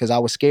saying? Because I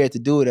was scared to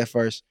do it at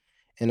first.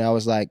 And I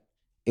was like,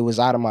 it was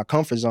out of my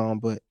comfort zone.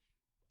 But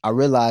I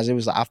realized it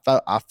was, I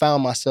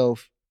found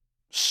myself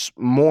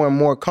more and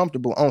more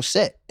comfortable on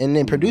set. And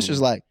then producers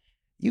like,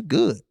 you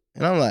good.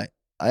 And I'm like,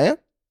 I am?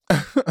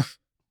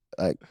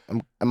 Like,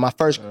 my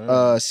first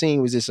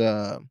scene was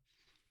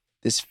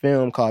this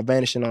film called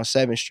Vanishing on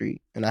 7th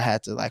Street. And I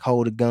had to like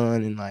hold a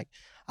gun and like,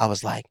 I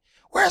was like,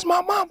 where's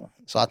my mama?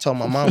 So I told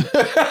my mama,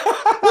 where's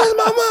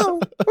my mama?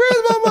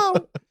 Where's my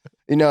mama?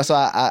 So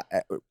I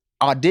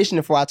auditioned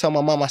before. I told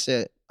my mom, I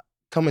said,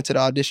 come into the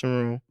audition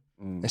room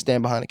and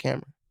stand behind the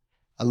camera.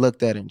 I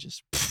looked at it and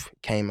just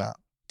came out.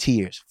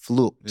 Tears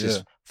flew,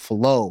 just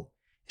flowed.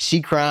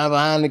 She crying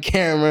behind the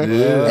camera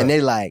and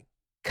they like,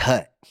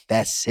 cut,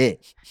 that's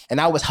it.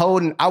 And I was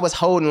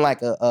holding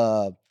like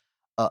a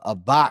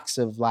box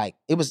of like,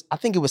 I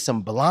think it was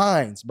some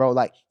blinds, bro.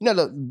 Like,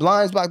 the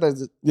blinds box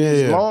that's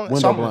long.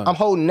 So I'm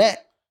holding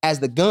that as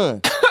the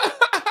gun.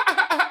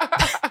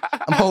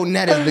 I'm holding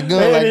that as the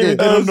gun like this.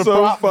 That's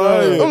so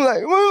funny. I'm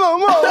like, where's my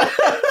mom?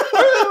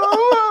 Where's my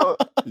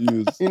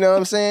mom? You know what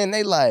I'm saying?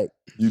 They like,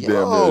 you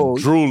damn near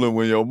drooling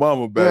when your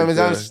mama back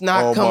there. I'm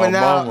snot coming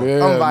out.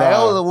 I'm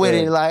Viola with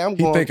it. Like, I'm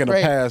going thinking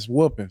crazy. of past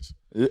whoopings.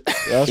 That's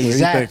what he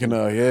thinking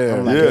of.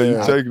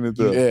 You taking it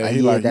there. Yeah,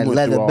 he like that you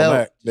leather belt.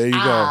 belt. There you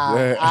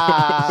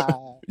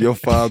go. Your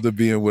father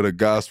being with a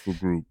gospel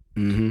group.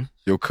 Mm-hmm.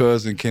 Your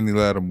cousin Kenny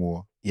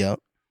Latimore. Yep.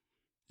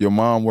 Your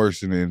mom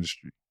works in the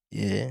industry.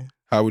 Yeah.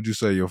 How would you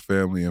say your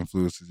family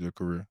influences your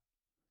career?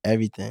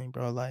 Everything,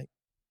 bro. Like,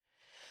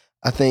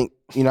 I think,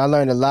 I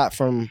learned a lot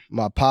from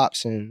my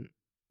pops and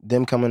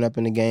them coming up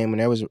in the game when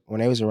they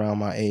was around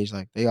my age.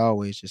 Like, they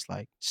always just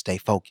like, stay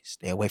focused,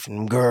 stay away from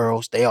them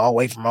girls, stay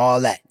away from all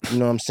that. You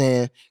know what I'm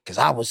saying? Because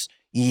I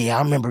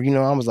remember,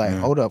 I was like,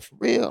 hold up, for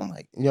real? I'm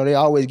like, they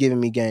always giving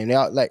me game. They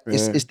all, like,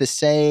 it's the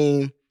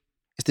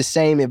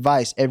same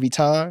advice every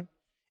time.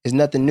 It's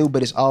nothing new,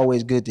 but it's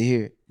always good to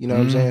hear it. You know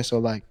what I'm saying? So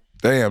like,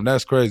 damn,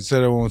 that's crazy. Say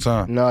that one more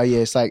time. No, yeah,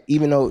 it's like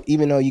even though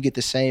you get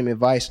the same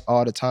advice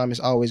all the time, it's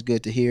always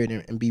good to hear it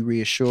and be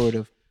reassured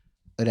of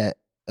that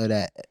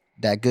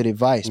good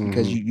advice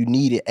because you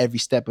need it every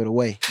step of the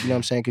way. You know what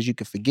I'm saying? Because you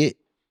could forget.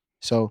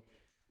 So,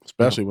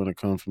 especially when it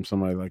comes from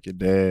somebody like your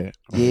dad,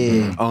 or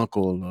your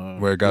uncle,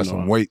 where it got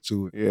some weight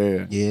to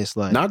it. Yeah, it's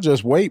like not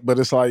just weight, but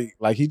it's like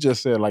he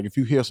just said, like if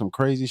you hear some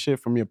crazy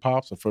shit from your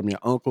pops or from your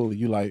uncle,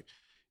 you like,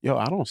 yo,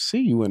 I don't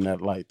see you in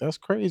that light. That's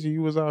crazy.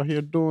 You was out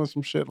here doing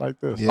some shit like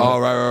this. Yeah. Oh,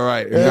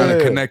 right. It kind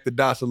of connect the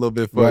dots a little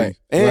bit for you.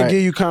 And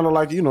give you kind of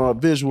like, a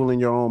visual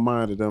in your own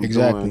mind of them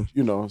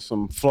doing,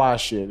 some fly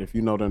shit if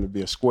you know them to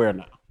be a square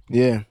now.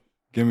 Yeah.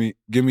 Give me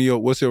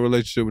what's your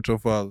relationship with your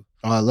father?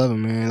 Oh, I love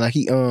him, man. Like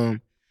he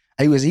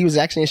was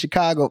actually in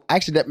Chicago.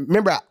 Actually,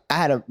 remember I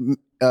had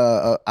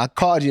I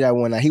called you that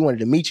one night. He wanted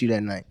to meet you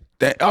that night.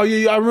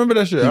 I remember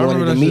that shit. He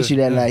wanted to meet you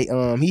that night.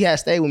 He had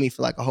stayed with me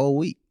for like a whole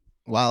week.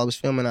 While I was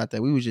filming out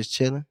there, we was just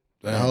chilling.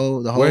 The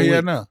whole Where he week.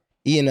 at now?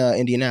 He in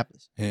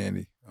Indianapolis.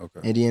 Handy.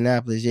 Okay.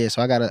 Indianapolis, yeah.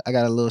 So I got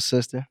a little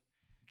sister.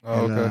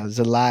 Oh, and, okay.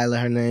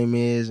 Zalila, her name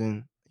is,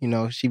 and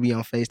she be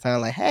on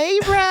FaceTime like, "Hey,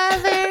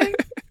 brother,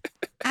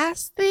 I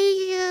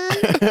see you."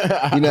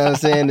 You know what I'm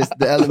saying?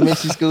 The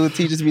elementary school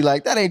teachers be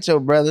like, "That ain't your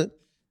brother,"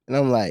 and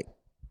I'm like,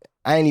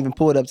 I ain't even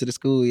pulled up to the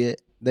school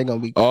yet. They're gonna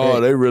be. Oh,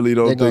 crazy. they really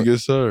don't think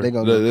it's her. They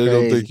don't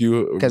crazy. think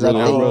you because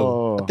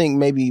really I think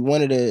maybe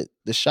one of the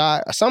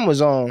shot, some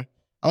was on.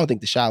 I don't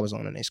think the shot was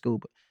on in their school,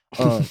 but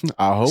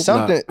I hope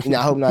something. not.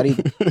 I hope not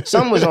either.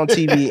 Some was on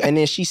TV, and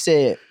then she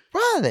said,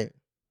 "Brother,"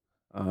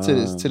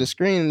 to the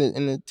screen,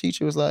 and the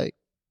teacher was like,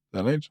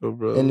 "That ain't your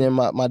brother." And then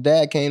my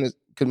dad came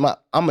because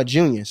I'm a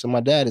junior, so my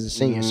dad is a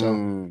senior. So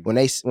when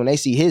they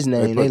see his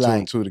name, they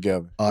like two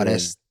together. Oh,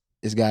 it's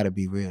got to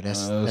be real.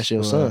 That's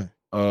your son.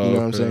 You know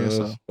what I'm saying?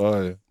 So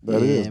fire.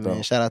 That is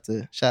man. Shout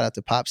out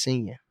to Pop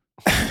Senior.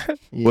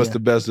 What's the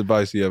best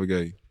advice he ever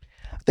gave you?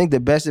 I think the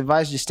best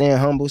advice is just staying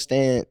humble,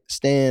 staying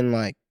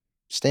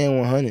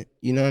 100.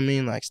 You know what I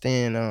mean? Like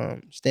staying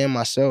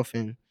myself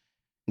and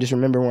just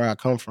remember where I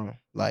come from.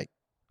 Like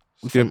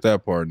skip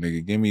that part,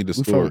 nigga. Give me the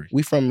story.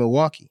 We from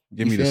Milwaukee.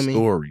 Give me the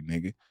story,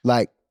 nigga.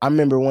 Like I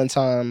remember one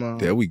time.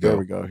 There we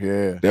go.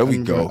 Yeah. There we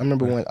go. I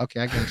remember one.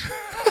 Okay, I got you.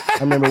 I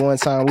remember one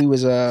time we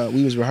was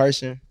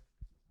rehearsing.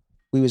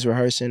 We was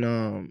rehearsing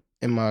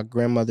in my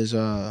grandmother's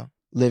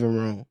living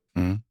room,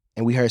 and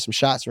we heard some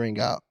shots ring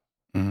out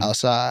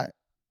outside,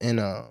 and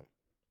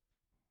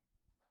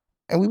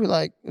we were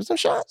like, "There's some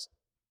shots,"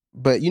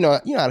 but you know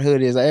how the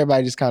hood is. Like,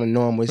 everybody just kind of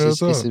normal.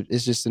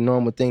 It's just a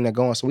normal thing that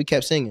going. So we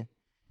kept singing.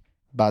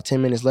 About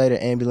 10 minutes later,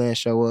 ambulance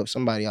show up.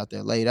 Somebody out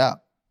there laid out.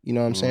 You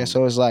know what I'm saying?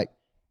 So it's like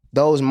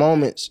those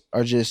moments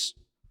are just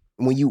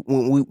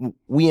when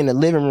we in the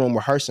living room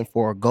rehearsing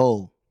for a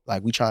goal.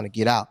 Like we trying to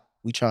get out.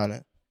 We trying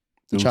to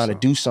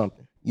do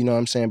something. You know what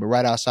I'm saying? But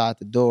right outside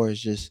the door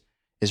is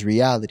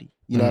reality.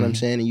 You know what I'm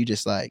saying? And you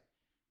just like,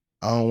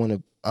 I don't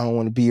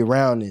want to be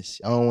around this.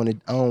 I don't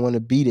want to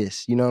be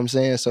this. You know what I'm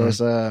saying?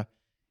 So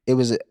it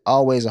was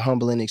always a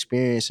humbling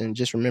experience, and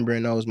just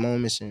remembering those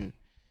moments and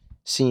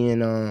seeing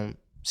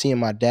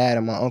my dad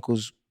and my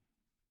uncles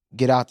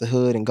get out the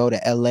hood and go to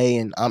LA,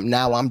 and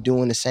I'm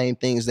doing the same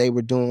things they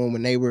were doing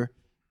when they were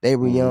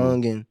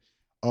young, and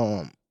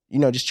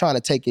just trying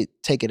to take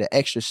it an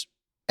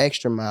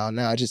extra mile.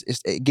 Now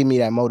it give me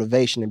that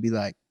motivation to be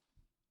like,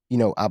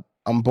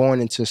 I'm born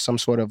into some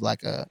sort of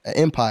like an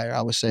empire,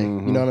 I would say. You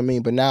know what I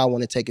mean? But now I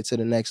want to take it to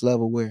the next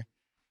level where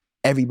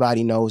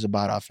everybody knows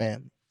about our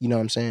family. You know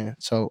what I'm saying?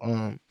 So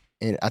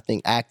and I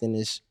think acting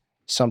is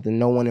something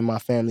no one in my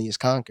family has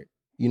conquered.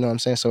 You know what I'm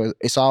saying? So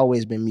it's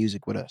always been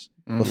music with us.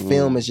 But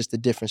film is just a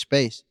different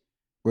space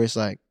where it's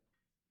like,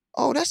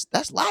 oh, that's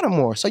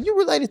Latimore. So you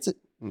related to,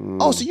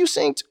 oh, so you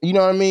sing, you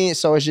know what I mean?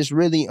 So it's just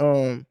really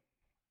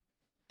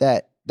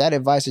that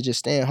advice of just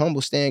staying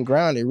humble, staying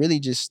grounded, really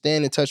just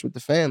staying in touch with the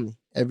family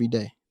every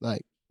day.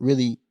 Like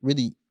really,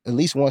 really at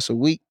least once a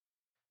week,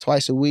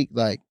 twice a week.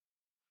 Like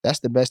that's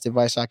the best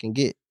advice I can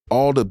get.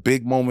 All the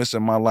big moments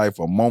in my life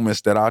are moments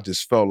that I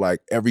just felt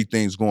like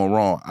everything's going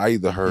wrong. I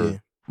either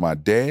heard my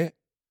dad,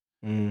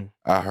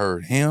 I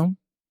heard him,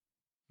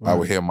 I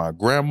would hear my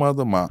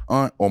grandmother, my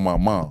aunt, or my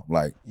mom.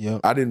 Like,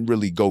 I didn't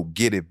really go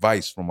get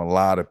advice from a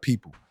lot of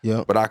people.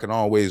 But I can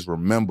always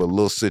remember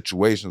little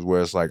situations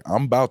where it's like,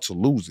 I'm about to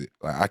lose it.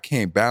 Like, I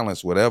can't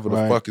balance whatever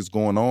the fuck is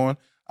going on.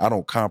 I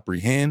don't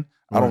comprehend.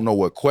 I don't know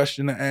what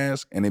question to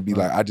ask. And it'd be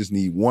like, I just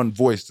need one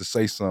voice to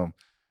say something.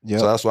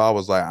 So that's why I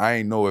was like, I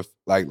ain't know if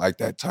like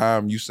that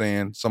time you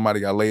saying somebody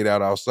got laid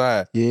out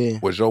outside.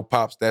 Was your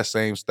pops that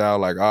same style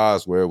like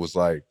ours where it was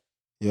like,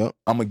 I'm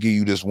gonna give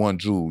you this one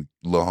jewel,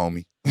 little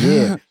homie.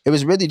 It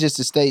was really just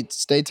to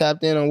stay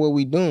tapped in on what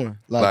we doing.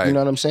 Like you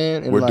know what I'm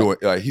saying? And we're doing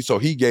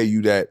he gave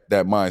you that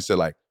mindset,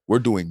 like we're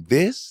doing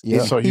this.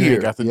 So you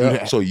ain't got to do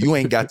that. So you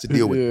ain't got to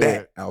deal with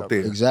that out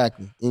there.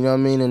 Exactly. You know what I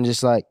mean? And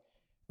just like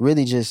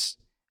really just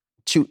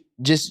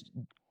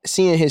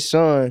seeing his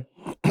son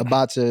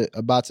about to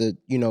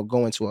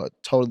go into a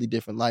totally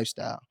different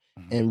lifestyle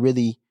and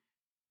really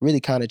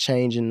kind of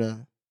changing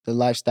the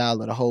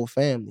lifestyle of the whole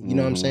family. You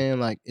know what I'm saying?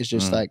 Like it's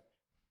just like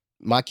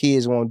my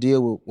kids won't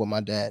deal with what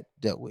my dad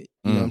dealt with.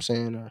 You know what I'm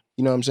saying? Or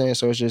you know what I'm saying?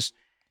 So it's just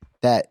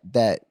that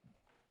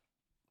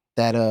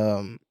what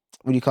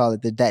do you call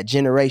it? That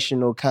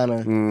generational kind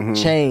of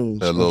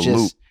change. That little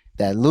loop.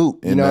 That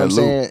loop. You know what I'm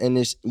saying?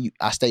 And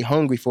I stay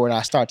hungry for it.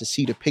 I start to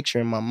see the picture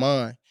in my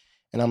mind.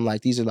 And I'm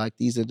like, these are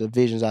the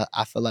visions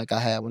I feel like I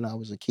had when I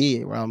was a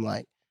kid, where I'm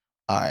like,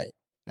 all right,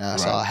 now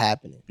it's all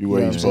happening. You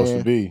where you're supposed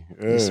to be.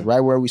 Yeah. It's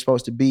right where we're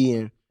supposed to be.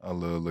 And I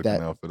love looking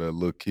out for that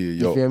little kid.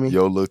 You feel me?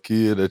 Your little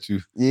kid that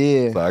you.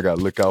 Yeah. So I got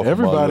to look out for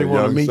everybody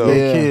want to meet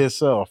their kid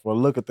self or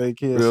look at their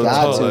kid self.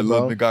 Got to, like,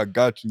 little nigga, I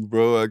got you,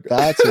 bro.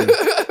 Got to. You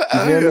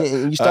feel me?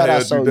 And you start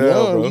out so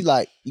young,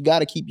 you got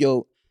to keep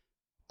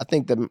I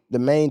think the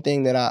main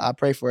thing that I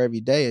pray for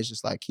every day is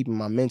just like keeping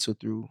my mental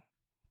through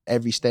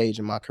every stage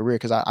in my career,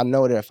 because I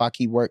know that if I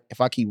keep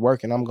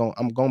working, I'm going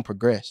to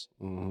progress.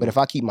 But if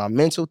I keep my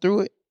mental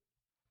through it,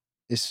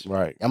 it's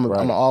I'm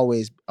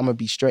gonna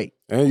be straight,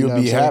 and you'll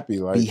be happy.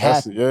 Like be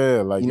happy.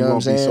 Like you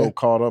won't be so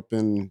caught up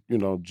in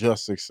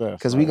just success.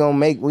 Because we gonna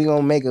make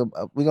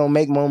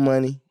more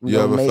money. You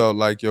ever felt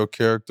like your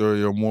character or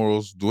your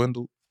morals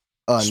dwindled?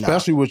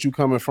 Especially with you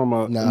coming from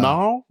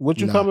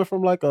coming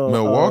from like a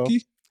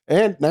Milwaukee.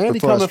 And Andy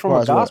coming from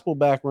a gospel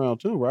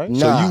background too, right?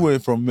 So you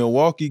went from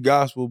Milwaukee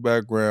gospel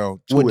background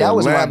to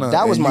Atlanta.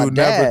 That was my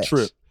never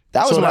tripped.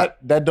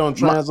 That don't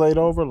translate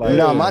over.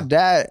 Like my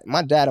dad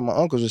and my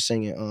uncles were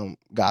singing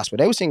gospel.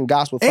 They were singing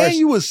gospel first. And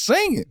you was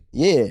singing.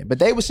 Yeah, but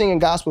they were singing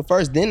gospel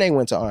first. Then they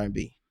went to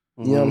R&B.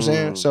 You know what I'm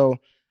saying? So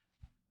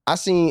I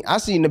seen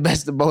the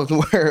best of both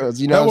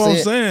worlds. You know what I'm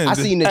saying? I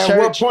seen the church. At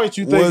what point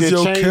you think was it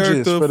your changes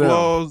character for them?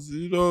 flaws?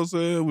 You know what I'm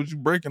saying? Was you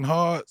breaking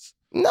hearts?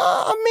 No,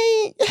 I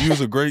mean, you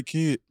was a great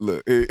kid.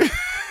 Look, he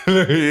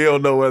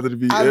don't know whether to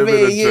be Emmett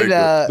or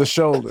Jacob. The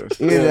shoulders.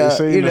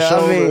 The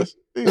shoulders.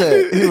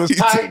 Look. He was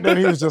tight, then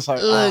he was just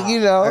like, Look, you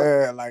know.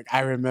 yeah, like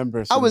I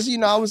remember. I was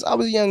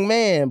a young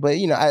man, but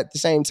at the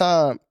same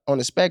time on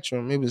the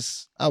spectrum,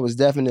 I was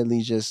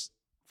definitely just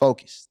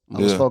focused. I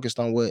was focused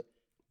on what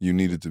you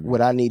needed to be.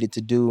 What I needed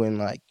to do, and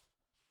like,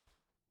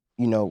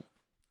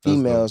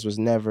 females was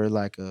never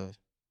like a.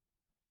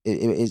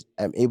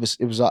 It was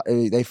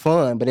they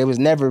fun, but it was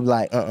never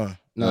like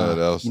No,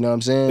 that was, you know what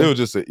I'm saying? It was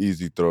just an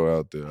easy throw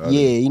out there.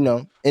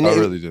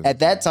 And at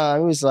that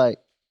time it was like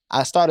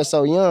I started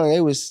so young.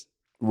 It was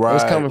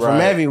coming from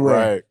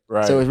everywhere.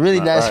 Right. So it's really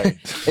not. Right.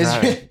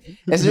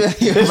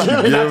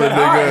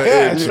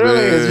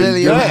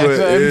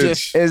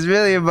 It's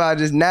really about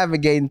just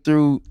navigating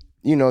through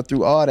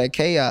all that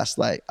chaos.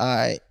 Like, all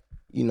right,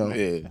 I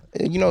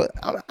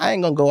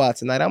ain't gonna go out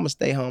tonight. I'm gonna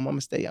stay home. I'm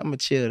gonna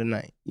chill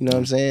tonight. You know what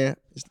I'm saying?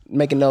 Just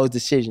making those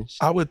decisions.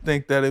 I would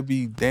think that it'd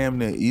be damn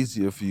near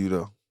easier for you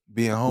though,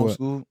 being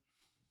homeschooled.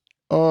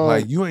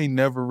 Like you ain't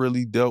never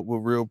really dealt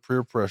with real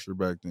peer pressure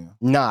back then.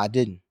 Nah, I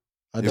didn't.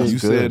 If you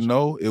said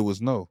no, it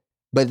was no.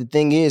 But the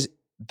thing is,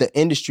 the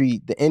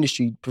industry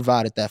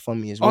provided that for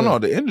me as well. Oh no,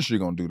 the industry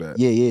gonna do that.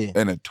 Yeah.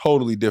 In a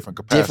totally different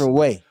capacity. Different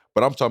way.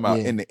 But I'm talking about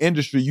in the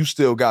industry, you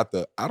still got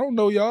I don't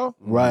know y'all.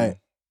 Right.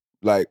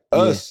 Like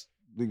us,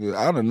 nigga,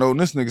 I done known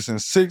this nigga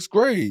since 6th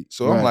grade.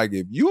 So I'm like,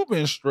 if you've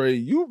been straight,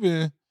 you've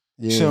been,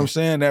 you see what I'm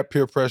saying? That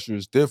peer pressure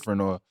is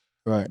different. Or,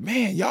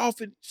 man, y'all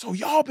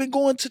been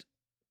going to,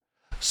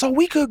 so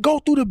we could go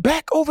through the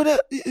back over there.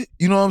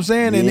 You know what I'm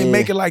saying? And then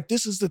make it like,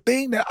 this is the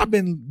thing that I've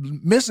been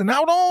missing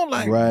out on.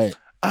 Like,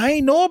 I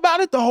ain't know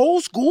about it. The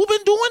whole school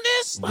been doing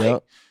this.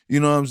 Like, you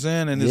know what I'm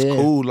saying? And it's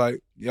cool.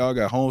 Like, y'all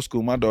got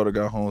homeschool. My daughter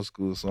got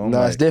homeschool. So I'm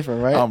it's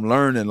different, right? I'm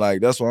learning.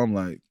 Like, that's why I'm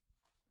like,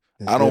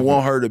 I don't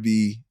want her to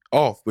be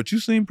off, but you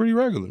seem pretty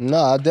regular. No,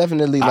 I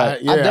definitely I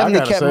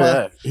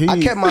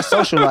kept my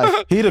social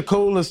life. He the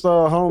coolest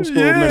homeschool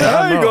nigga.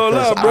 I ain't gonna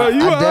lie, bro.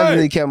 I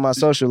definitely kept my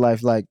social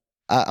life. Like,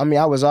 I mean,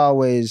 that's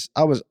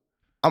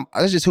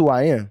just who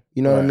I am.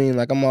 You know what I mean?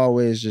 Like, I'm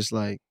always just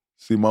like.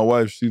 See, my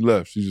wife, she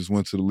left. She just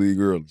went to the league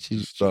early. She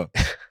just stopped.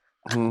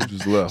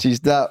 Just left. She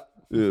stopped.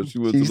 Yeah, she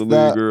went to the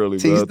league early.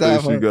 But I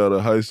think she got a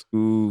high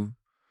school.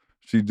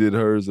 She did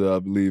hers, I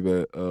believe,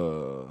 at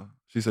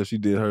she said she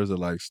did hers at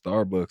like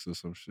Starbucks or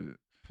some shit.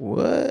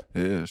 What?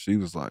 Yeah, she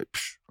was like,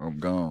 I'm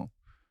gone.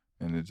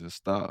 And it just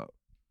stopped.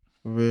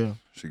 For real?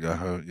 She got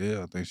her,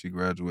 I think she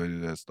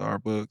graduated at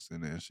Starbucks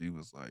and then she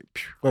was like,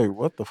 wait,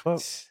 what the fuck?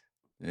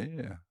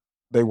 Yeah.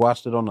 They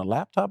watched it on the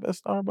laptop at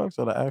Starbucks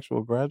or the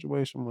actual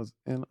graduation was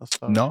in a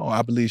Starbucks? No,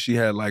 I believe she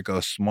had like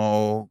a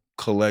small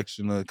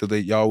collection of,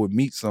 because y'all would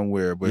meet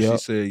somewhere, but she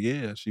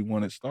said, she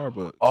wanted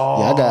Starbucks. Oh,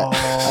 yeah,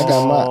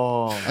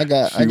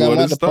 I got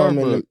my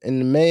department in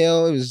the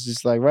mail. It was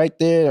just like right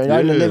there, right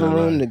in the living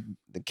room,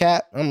 the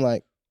cap. I'm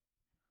like,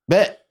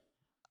 bet.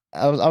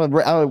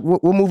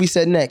 What movie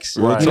said next?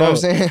 Right. You know what I'm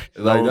saying?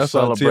 Like, that's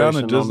how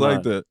Teyana just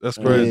like that. That's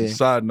crazy. Yeah.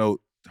 Side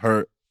note,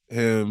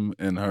 him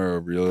and her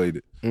are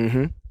related.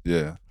 Mm-hmm.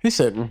 Yeah. He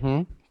said,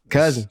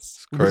 cousins.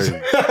 It's crazy.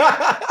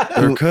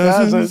 They're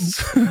cousins.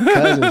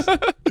 Cousins.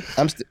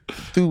 I'm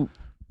still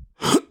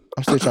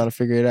trying to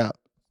figure it out.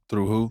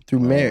 Through who?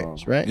 Through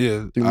marriage, right?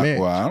 Yeah. Through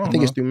marriage. I don't know.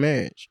 think it's through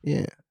marriage.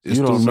 Yeah. It's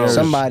through marriage.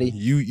 Somebody.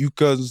 You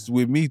cousins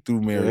with me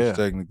through marriage,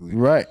 technically.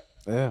 Right.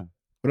 Yeah.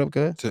 What up,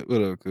 cuz?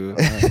 What up, cuz?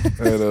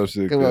 I know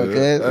shit, Come on,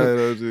 cuz.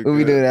 What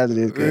we doing after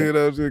this, cuz? I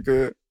know shit,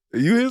 cuz.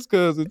 You his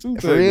cousin, too,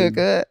 For real,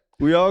 cuz?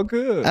 We all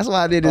could. That's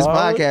why I did this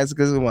podcast,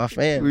 because of my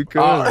family. We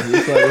could.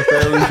 It's like a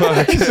family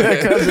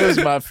podcast. Because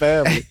it's my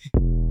family.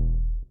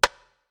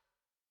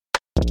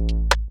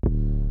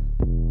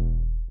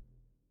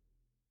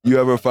 You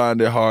ever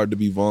find it hard to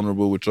be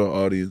vulnerable with your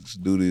audience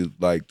due to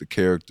like the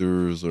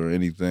characters or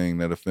anything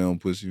that a film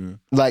puts you in?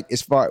 Like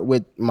as far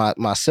with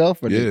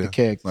myself or the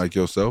characters? Like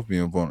yourself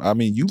being vulnerable. I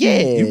mean, you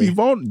be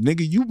vulnerable.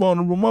 Nigga, you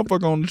vulnerable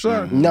motherfucker on the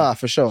shot. Nah,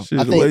 for sure.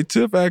 Shit, the way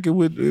Tiff acting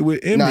with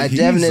Emmett,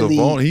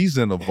 he's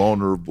in a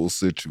vulnerable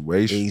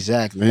situation.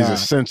 Exactly. He's a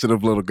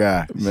sensitive little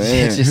guy.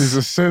 Man. He's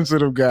a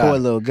sensitive guy. Poor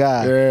little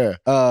guy. Yeah.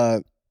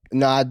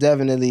 No, I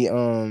definitely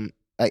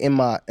like in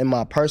my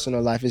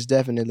personal life, it's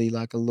definitely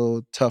like a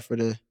little tougher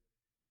to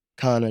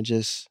kind of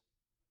just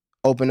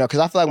open up. Cause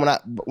I feel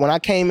like when I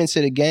came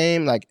into the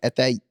game, like at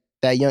that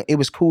young, it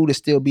was cool to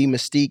still be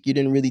mystique. You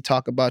didn't really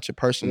talk about your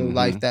personal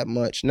life that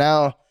much.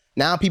 Now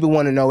people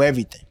want to know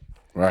everything.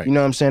 Right. You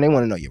know what I'm saying? They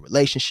want to know your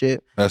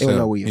relationship. They want to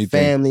know where your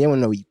family. They want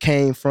to know where you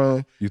came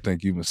from. You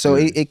think you mystique. So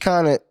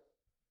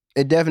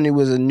it definitely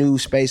was a new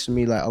space for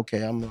me. Like,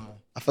 okay,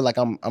 I feel like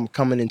I'm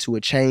coming into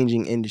a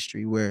changing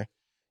industry where,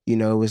 it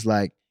was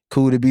like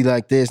cool to be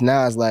like this.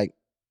 Now it's like,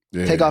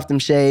 take off them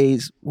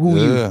shades. Who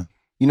you?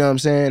 You know what I'm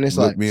saying? It's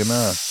Look like, me in the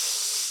eye.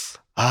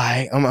 All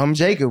right, I'm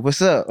Jacob.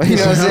 What's up? You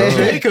know what I'm saying?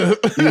 Jacob.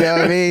 You know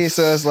what I mean?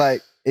 So it's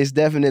like, it's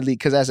definitely,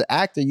 because as an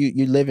actor,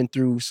 you're living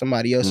through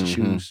somebody else's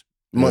shoes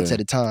months at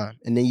a time.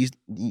 And then you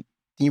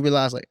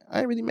realize, like,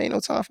 I ain't really made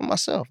no time for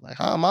myself. Like,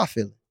 how am I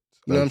feeling?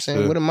 You know what I'm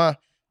saying? What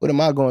am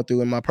I going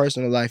through in my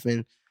personal life?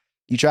 And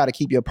you try to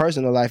keep your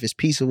personal life as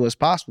peaceful as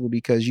possible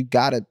because your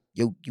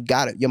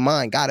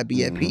mind gotta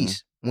be at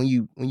peace. when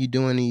you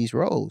doing these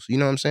roles. You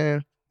know what I'm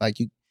saying? Like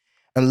you,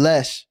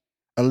 unless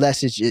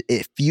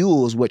it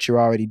fuels what you're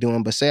already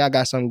doing. But say I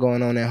got something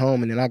going on at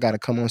home and then I got to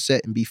come on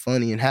set and be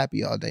funny and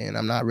happy all day, and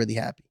I'm not really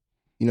happy.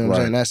 You know what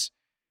I'm saying?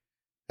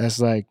 That's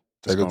like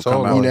Take a gonna toll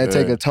come on out. that you.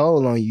 take a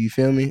toll on you. You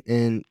feel me?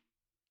 And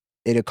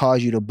it'll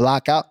cause you to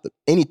block out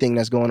anything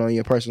that's going on in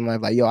your personal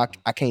life. Like, yo,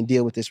 I can't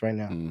deal with this right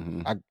now. Mhm.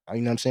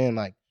 You know what I'm saying?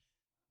 Like,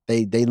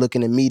 they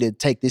looking at me to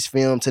take this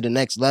film to the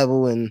next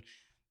level, and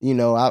you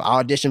know,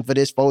 I auditioned for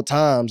this 4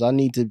 times. I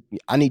need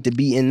to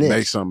be in this.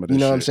 Make some of this You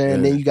know what I'm shit,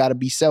 saying? yeah. Then you got to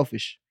be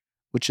selfish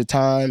with your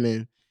time,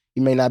 and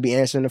you may not be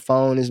answering the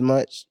phone as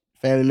much.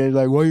 Family members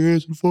like, why you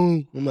answering the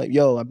phone? I'm like,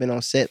 yo, I've been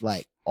on set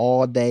like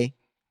all day.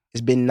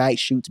 It's been night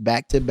shoots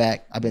back to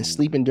back. I've been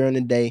sleeping during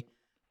the day,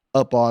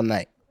 up all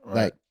night. Right.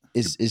 Like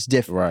it's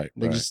different. Right,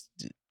 They right. just,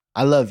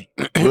 I love you.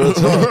 Real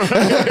talk.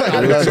 I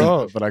Real love you.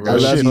 talk. But I I got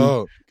love shit.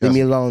 you. Leave me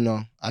alone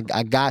though.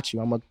 I got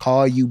you. I'm gonna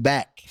call you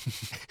back.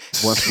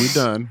 Once we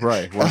done,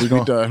 right? Once We we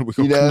gon- done, we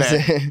You gonna know what I'm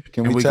connect. saying?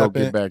 Can And we we tap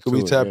gonna in? get back Can to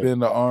we it, tap yeah.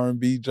 into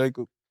R&B,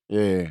 Jacob?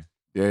 Yeah. R&B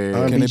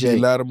Can it be Jake.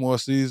 Latimore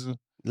season?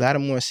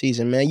 Latimore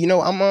season, man. You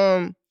know,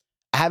 I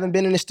haven't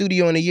been in the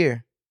studio in a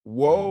year.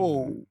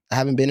 Whoa. I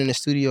haven't been in the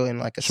studio in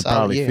like a Should solid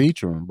probably year.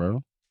 feature him,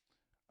 bro.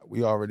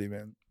 We already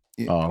been.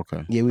 Oh,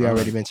 okay. Yeah, we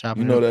already been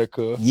chopping. You know it up. that,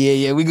 cuz.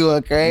 Yeah, we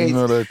going crazy. You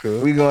know that,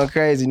 cuz. We going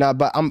crazy now,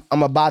 but I'm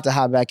about to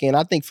hop back in.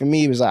 I think for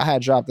me it was I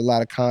had dropped a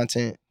lot of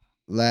content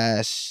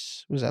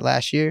last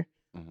year.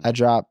 Mhm. I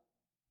dropped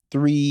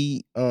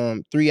 3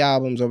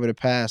 albums over the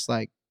past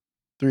like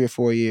 3 or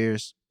 4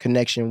 years.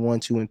 Connection 1,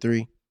 2, and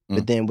 3.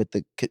 But then with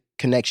the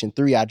Connection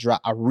 3, I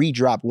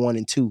redropped 1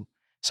 and 2.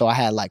 So I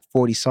had like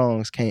 40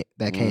 songs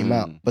that came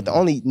out. But the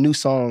only new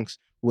songs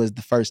was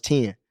the first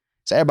 10.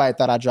 So everybody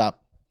thought I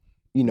dropped,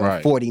 you know,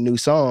 Right. 40 new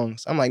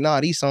songs. I'm like, nah,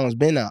 these songs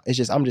been out. It's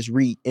just I'm just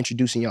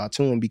reintroducing y'all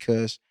to them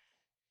because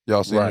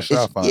Y'all seeing the Right.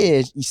 shot finally.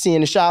 yeah, you seeing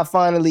the shot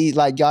finally.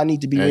 Like y'all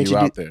need to be And you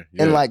out reintroduced. there.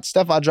 Yeah. And like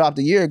stuff I dropped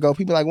a year ago,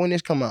 people like, when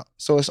this come out?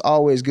 So it's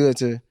always good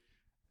to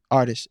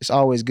artists. It's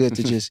always good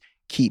to just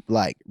keep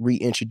like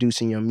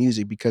reintroducing your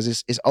music because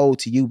it's old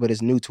to you, but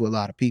it's new to a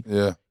lot of people.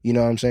 Yeah. You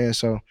know what I'm saying?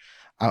 So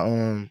I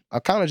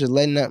kind of just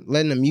letting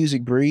the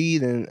music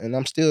breathe, and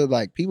I'm still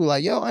like people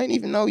like, yo, I didn't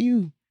even know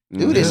you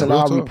do this, Yeah, and real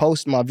I'll talk.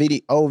 repost my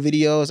old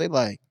videos. They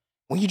like,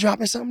 when you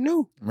dropping something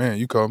new? Man,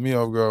 you caught me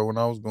off guard when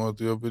I was going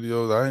through your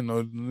videos. I didn't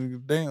know the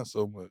niggas dance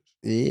so much.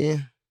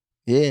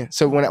 Yeah.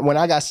 So when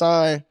I got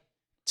signed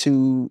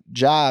to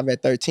Job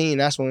at 13,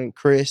 that's when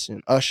Chris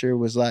and Usher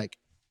was like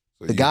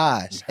So the you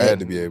guys had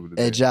to be able to at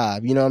dance.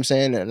 Job. You know what I'm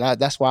saying? And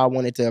that's why I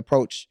wanted to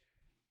approach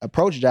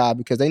Job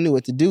because they knew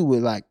what to do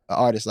with like an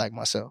artist like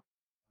myself.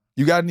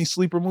 You got any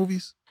sleeper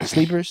movies?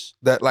 Sleepers?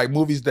 That like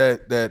movies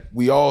that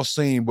we all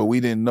seen, but we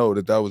didn't know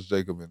that was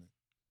Jacob in it.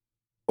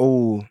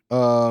 Oh,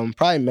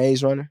 probably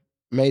Maze Runner.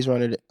 Maze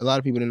Runner. A lot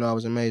of people didn't know I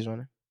was in Maze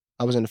Runner.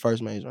 I was in the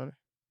first Maze Runner.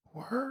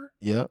 Word?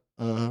 Yep.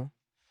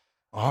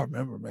 I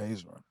remember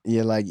Maze Runner.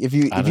 Yeah, like if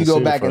you didn't go see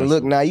the back and first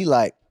look one. now, you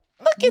like,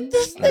 look at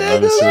this I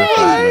didn't nigga. see the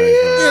first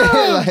Maze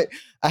Runner. Yeah, like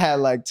I had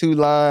like 2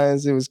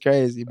 lines. It was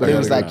crazy, but I it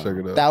was gotta like go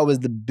check it out. that was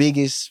the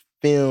biggest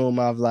film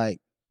I've like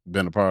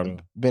Been a part of.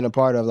 been a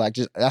part of. Like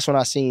just that's when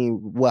I seen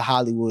what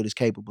Hollywood is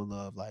capable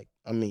of. Like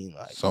I mean,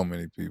 like So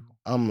many people.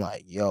 I'm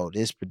like, yo,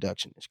 this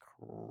production is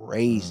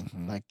crazy.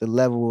 Mhm. Like the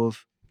level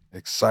of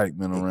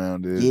Excitement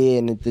around it. yeah,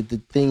 and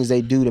the things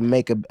they do to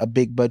make a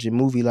big budget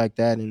movie like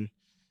that, and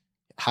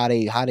how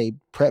they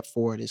prep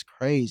for it is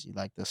crazy.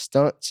 Like the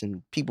stunts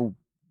and people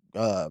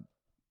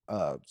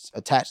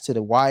attached to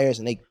the wires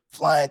and they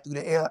flying through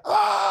the air,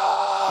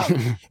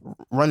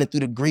 running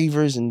through the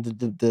grievers and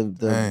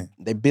Dang.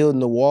 they building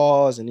the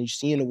walls and you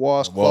seeing the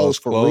walls The walls close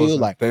for real. closing.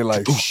 Like they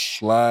like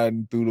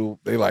sliding through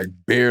they like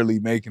barely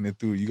making it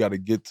through. You got to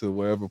get to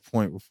whatever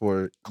point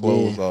before it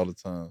closed all the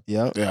time.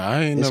 yeah. Yeah,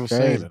 I ain't It's never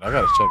crazy. seen it. I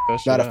gotta check that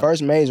shit Now the out.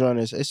 first Maze Runner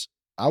is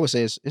I would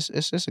say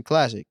it's a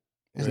classic.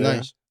 It's Yeah.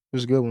 nice. It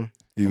was a good one.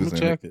 He was I'ma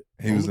in check it.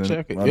 it. He was I'ma in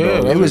check it. it. My Yeah,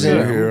 daughter it was in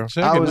in here.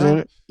 Check I it was out. in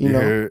it, you know.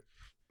 hear it?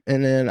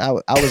 And then I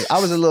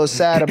was a little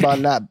sad about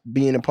not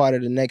being a part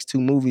of the next 2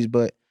 movies,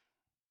 but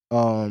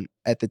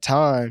at the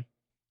time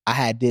I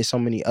had did so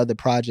many other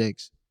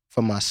projects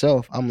for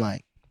myself. I'm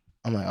like,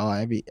 oh,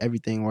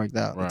 everything worked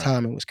out. Right. The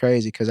timing was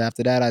crazy because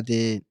after that I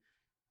did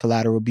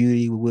Collateral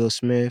Beauty with Will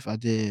Smith. I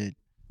did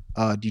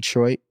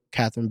Detroit,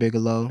 Catherine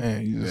Bigelow.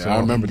 Man, you just Yeah, I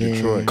remember And then-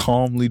 Detroit.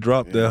 calmly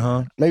dropped that,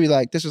 huh? Maybe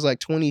like this was like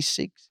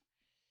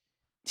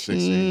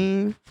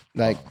 2016.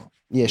 Like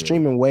yeah,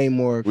 streaming way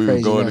more We crazy.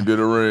 was going now. to get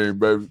a ring,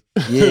 baby.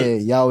 Yeah,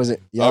 y'all was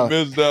y'all. I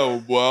missed that one,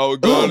 boy. I was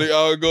going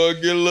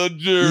to get a little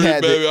jury, You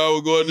had baby. I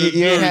was going to the you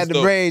jury ain't had the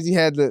store. braids. You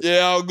had the Yeah,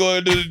 I was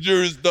going to the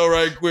jury store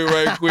right quick.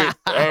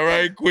 All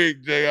right,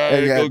 quick, Jay. I Hey,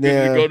 ain't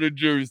goddamn. go to the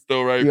jury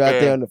store right you out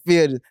there fast. on the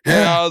field.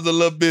 Yeah, I was a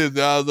little busy.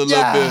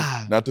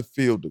 Yeah. Not the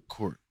field, the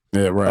court.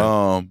 Yeah,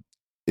 right.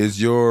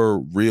 Is your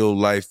real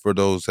life, for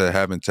those that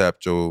haven't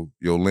tapped your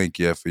link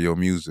yet for your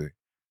music,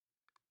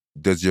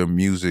 does your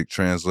music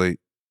translate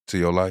to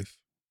your life?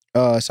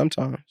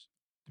 Sometimes,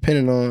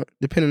 depending on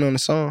the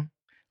song.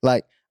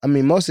 Like I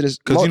mean, most of this,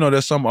 because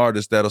there's some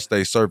artists that'll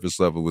stay surface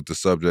level with the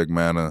subject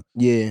matter.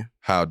 Yeah.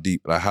 How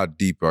deep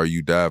are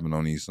you diving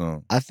on these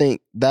songs? I think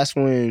that's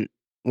when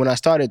I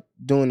started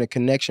doing the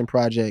connection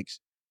projects.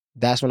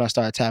 That's when I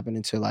started tapping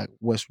into like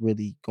what's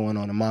really going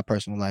on in my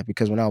personal life.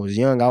 Because when I was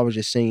young, I was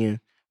just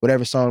singing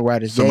whatever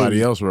songwriters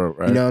somebody else wrote,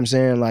 right? You know what I'm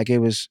saying? Like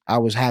I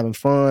was having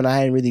fun.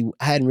 I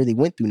hadn't really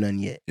went through nothing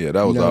yet. Yeah,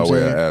 that was our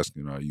way of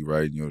asking. Are you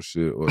writing your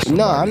shit or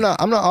somebody? No,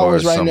 I'm not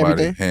always writing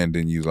everything.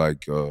 Handing you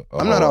like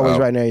I'm not always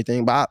writing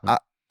everything, but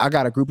I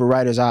got a group of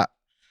writers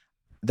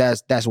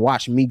that's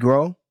watched me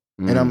grow,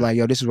 and I'm like,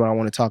 yo, this is what I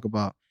want to talk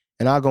about,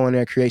 and I'll go in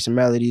there, create some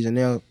melodies, and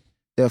they'll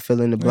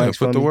fill in the blanks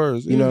for me.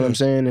 Words, you know what I'm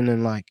saying? And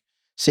then like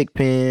Sick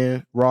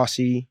Pen,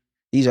 Rossi,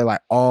 these are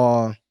like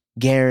all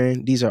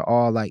Garen. These are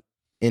all like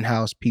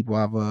in-house people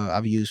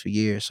I've used for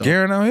years. So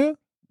Garen out here?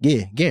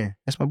 Yeah, Garen.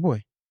 That's my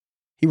boy.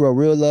 He wrote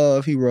Real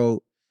Love. He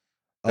wrote.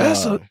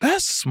 That's a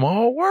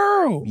small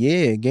world.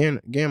 Yeah, Garen,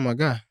 my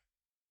guy.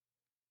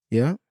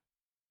 Yeah.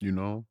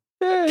 Yeah,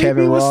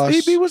 Kevin Ross.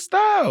 He be with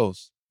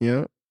Styles.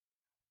 Yeah.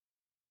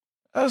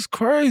 That's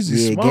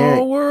crazy. Yeah,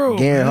 small world.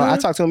 Garen, man. I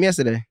talked to him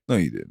yesterday. No,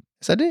 you didn't.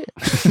 Yes, I did.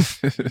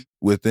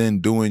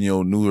 Within doing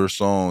your newer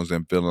songs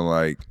and feeling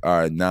like, all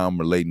right, now I'm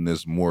relating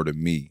this more to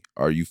me.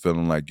 Are you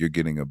feeling like you're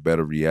getting a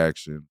better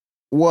reaction?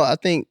 Well, I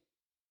think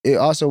it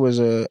also was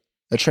a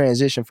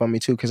transition for me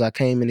too, because I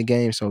came in the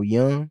game so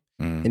young,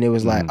 and it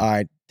was like, all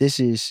right,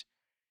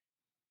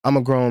 I'm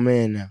a grown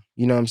man now.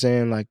 You know what I'm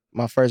saying? Like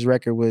my first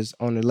record was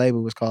on the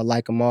label was called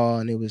Like 'Em All,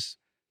 and it was,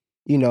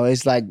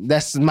 it's like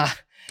that's like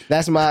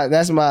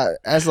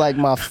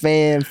my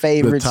fan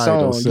favorite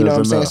song. You know what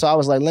I'm saying? So I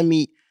was like, let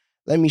me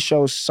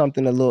show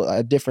something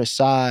a different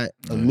side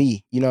of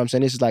me. You know what I'm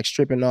saying? This is like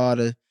stripping all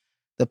the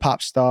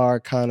pop star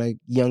kind of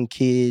young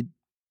kid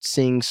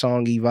sing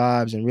songy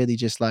vibes and really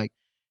just like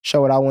show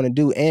what I want to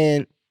do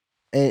and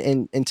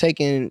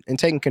taking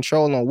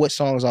control on what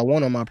songs I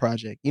want on my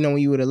project. When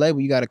you with a label,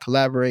 you got to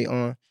collaborate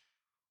on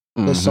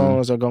what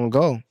songs are gonna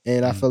go.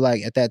 And I feel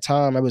like at that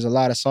time there was a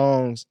lot of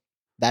songs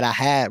that I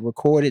had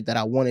recorded that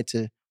I wanted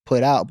to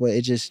put out, but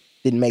it just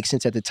didn't make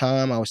sense at the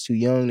time. I was too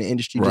young. The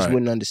industry just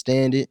wouldn't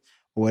understand it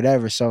or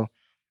whatever. So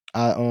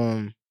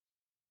I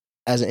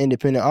as an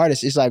independent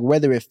artist, it's like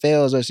whether it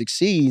fails or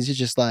succeeds, it's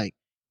just like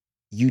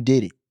you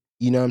did it.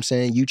 You know what I'm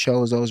saying? You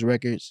chose those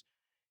records.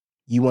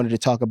 You wanted to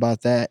talk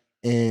about that,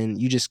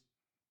 and you just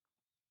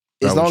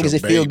as long as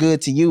it feel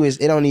good to you, it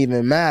don't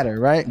even matter,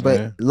 right?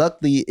 But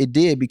luckily it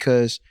did,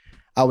 because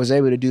I was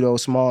able to do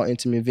those small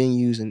intimate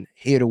venues and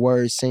hear the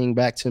words sing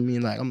back to me,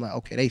 and like I'm like,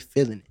 okay, they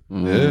feeling it.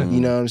 Yeah.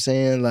 You know what I'm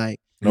saying? Like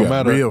no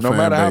matter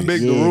how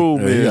big the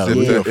room is,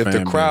 if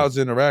the crowd's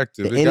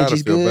interactive, it gotta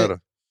feel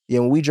better. Yeah,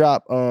 when we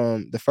dropped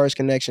the first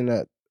connection,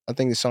 I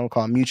think the song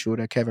called Mutual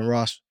that Kevin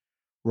Ross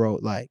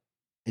wrote, like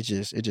it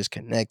just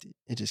connected.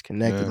 It just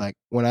connected. Like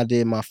when I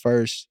did my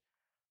first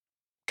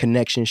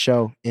connection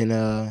show in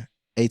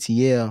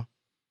ATL,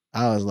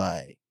 I was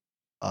like,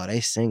 oh,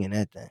 they singing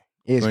that thing.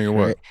 Singing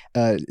what?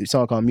 A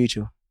song called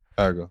Mutual.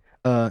 I go.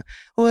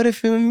 What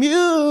if it were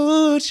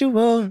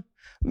mutual?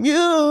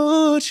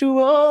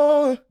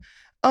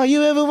 All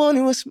you ever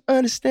wanted was some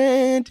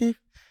understanding.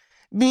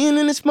 Being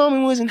in this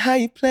moment wasn't how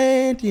you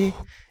planned it.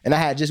 And I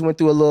had just went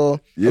through a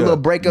little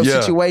breakup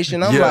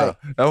situation. I'm like,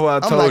 that's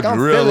what I told you. I'm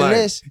real feeling life.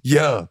 This.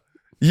 Yeah,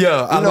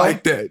 I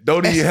like that.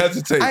 Don't even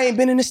hesitate. I ain't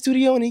been in the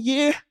studio in a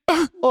year.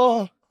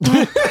 Oh.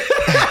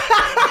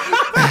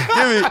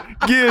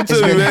 Give it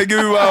to me, man. Give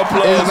me my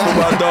applause for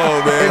my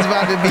dog, man. It's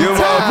about to be Give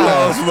my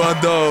applause for my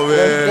dog,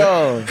 man.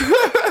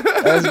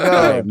 Let's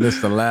go.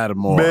 Mr.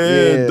 Latimore.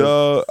 Man,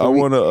 dog. I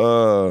want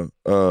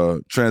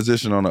to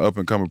transition on an up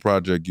and coming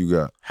project you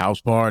got.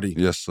 House Party.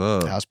 Yes,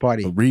 sir. House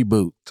Party. A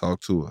reboot.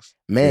 Talk to us.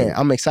 Man,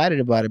 I'm excited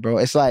about it, bro.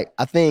 It's like,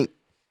 I think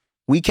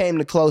we came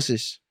the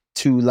closest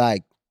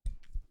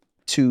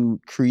to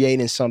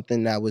creating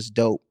something that was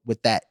dope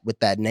with that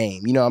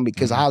name. You know what I mean?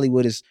 Because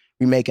Hollywood is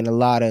rebooting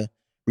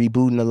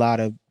a lot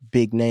of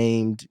big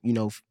named,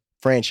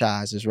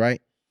 franchises,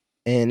 right?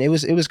 And it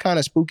was kind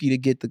of spooky to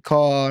get the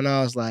call, and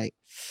I was like,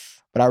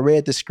 but I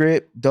read the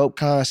script, dope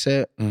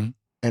concept, and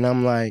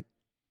I'm like,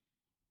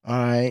 all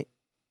right.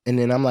 And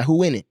then I'm like,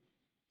 who in it?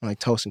 I'm like,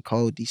 Toast and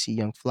Cole, DC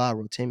Young Fly,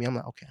 Rotimi. I'm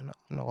like, okay, I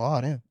know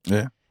all them.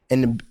 Yeah.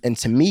 And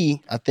to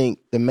me, I think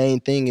the main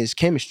thing is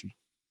chemistry.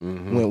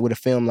 With a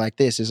film like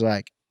this, is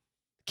like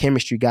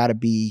chemistry gotta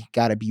be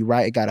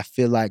right. It gotta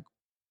feel like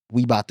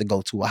we about to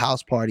go to a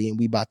house party and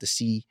we about to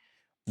see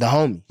the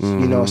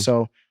homies.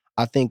 So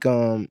I think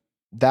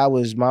that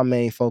was my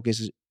main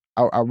focus.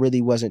 I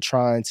really wasn't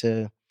trying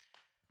to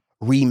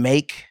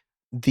remake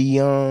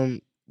the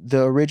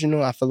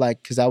original. I feel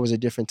like because that was a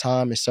different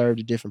time, it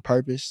served a different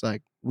purpose.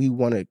 Like we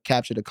want to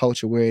capture the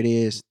culture where it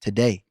is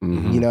today.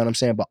 You know what I'm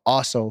saying? But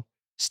also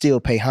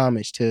still pay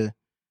homage to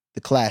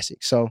the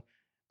classic. So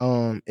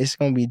it's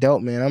gonna be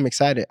dope, man. I'm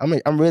excited.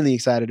 I'm really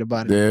excited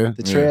about it. Yeah.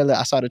 The trailer.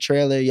 I saw the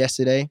trailer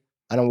yesterday.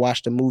 I done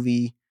watched the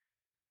movie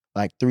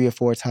like 3 or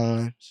 4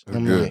 times.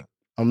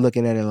 I'm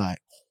looking at it like,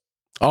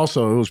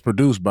 Also, it was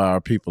produced by our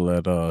people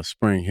at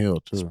Spring Hill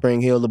too. Spring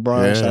Hill,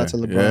 LeBron. Shout out to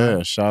LeBron.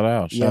 Yeah, shout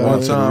out. Yeah, Shout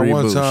out to the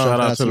one reboot. time.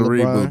 Shout out to the LeBron.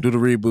 reboot. Do the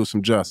reboot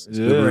some justice.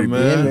 Yeah, Do the reboot.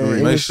 man. Yeah, man.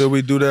 It Make was- sure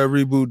we do that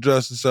reboot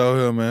justice out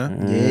here,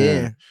 man.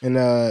 Yeah.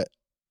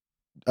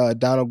 And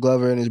Donald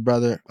Glover and his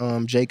brother,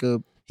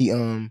 Jacob, he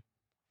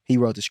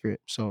wrote the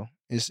script. So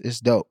it's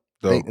dope.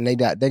 Dope. They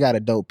got a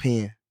dope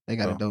pen. They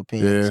got a dope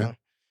pen. Yeah. So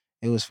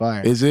it was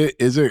fire. Is it?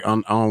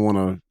 I don't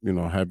want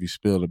to, have you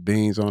spill the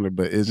beans on it,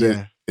 but is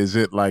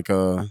it like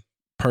a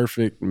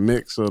perfect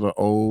mix of the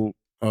old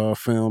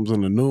films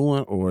and the new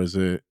one, or is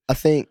it? I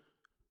think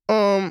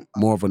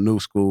more of a new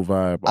school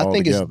vibe. I think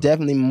altogether? it's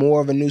definitely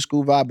more of a new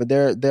school vibe, but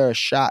there are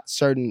shots,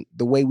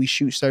 the way we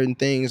shoot certain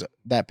things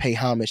that pay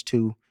homage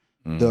to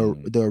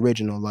the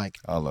original. Like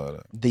I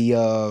love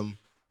that.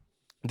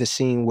 The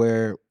scene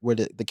where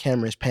the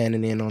camera is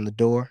panning in on the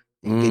door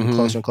and getting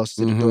closer and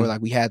closer to the door.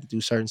 Like we had to do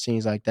certain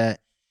scenes like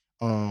that.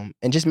 And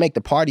just make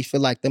the party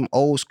feel like them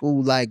old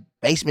school like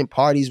basement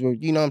parties where,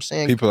 you know what I'm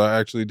saying? People are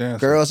actually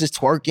dancing. Girls is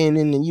twerking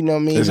and you know what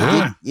I mean? It's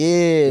hot. Yeah,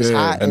 it's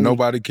hot. And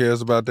nobody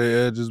cares about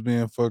their edges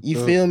being fucked You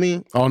up. feel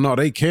me? Oh no,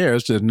 they care.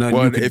 It's just nothing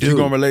you could if do. you're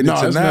gonna relate it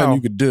to it's now, nothing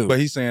you could do. But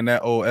he's saying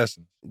that old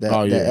essence.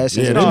 That yeah. essence.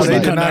 Yeah, It no, was they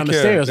like- come down the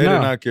stairs They now.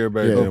 did not care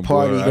back Yeah. then.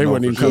 Party. Boy, I They know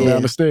wouldn't even for come sure.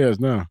 down the stairs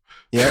now.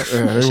 Yeah. they Shout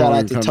won't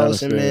out to even come down the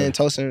Tosin, man.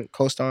 stairs. Tosin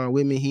co-starring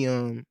with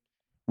me.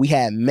 We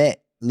had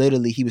met.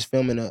 Literally, he was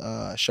filming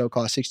a show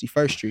called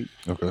 61st Street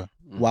Okay.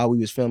 while we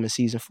was filming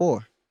season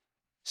 4.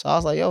 So I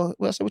was like, yo,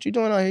 Wilson, what you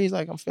doing out here? He's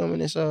like, I'm filming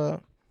this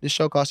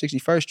show called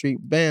 61st Street.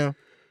 Bam. A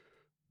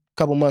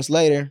couple months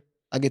later,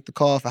 I get the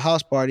call for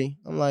house party.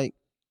 I'm like,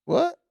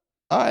 what?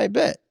 All right,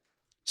 bet.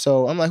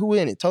 So I'm like, who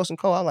in it? Tosin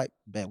Cole. I'm like,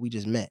 bet, we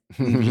just met.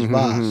 We just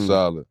vibed.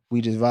 Solid.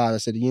 We just vibed. I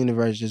said the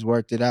universe just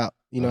worked it out.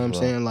 You know what I'm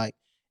That's right. saying? Like,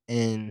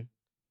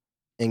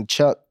 and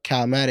Chuck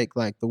Calmatic,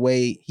 like the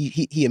way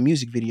he a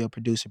music video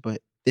producer,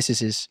 but this is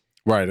his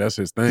Right, that's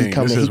his thing. he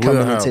coming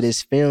into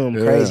this film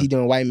Yeah. crazy. He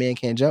doing White Man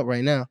Can't Jump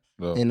right now.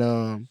 Dope.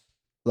 And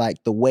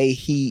like the way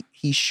he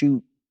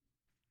shoot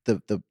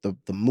the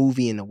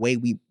movie and the way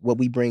what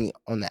we bring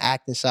on the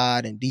acting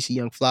side and DC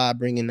Young Fly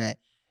bringing the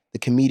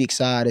comedic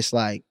side, it's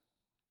like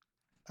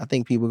I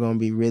think people are gonna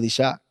be really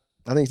shocked.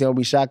 I think they're gonna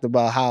be shocked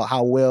about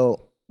how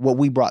well what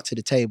we brought to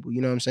the table.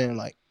 You know what I'm saying?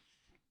 Like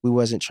we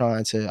wasn't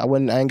trying to. I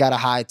ain't got a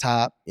high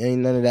top.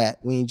 Ain't none of that.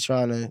 We ain't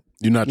trying to.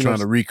 You're not trying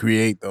to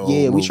recreate the old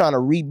Yeah, we movie. trying to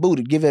reboot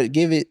it.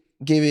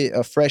 Give it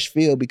a fresh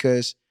feel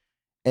because,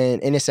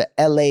 and it's a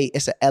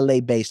LA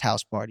based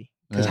house party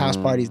because house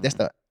parties that's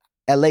the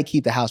LA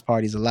keep the house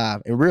parties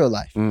alive in real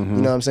life. You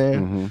know what I'm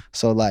saying?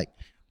 So like,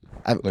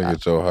 Look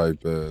at your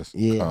hype ass.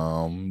 Yeah.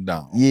 Calm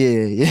down.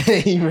 Yeah,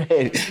 he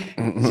ready.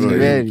 He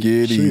ready.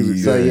 Get easy.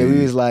 So yeah,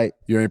 we was like,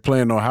 You ain't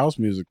playing no house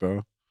music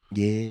though.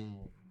 yeah.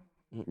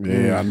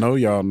 Yeah, I know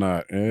y'all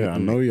not. Yeah, I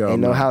know y'all. Ain't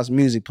no not. house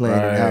music playing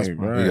in the house Right,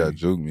 party. We got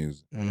juke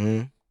music.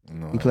 Mm-hmm. You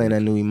know, We playing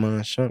that new Iman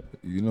Shump.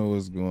 You know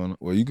what's going on.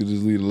 Well, you could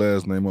just leave the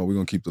last name on. We're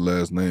going to keep the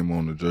last name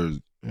on the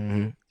jersey.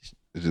 Mm-hmm.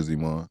 It's just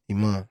Iman.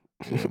 Iman.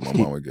 Yeah, my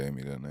mama gave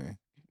me that name.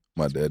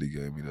 My daddy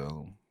gave me the other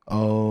one.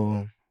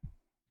 Oh.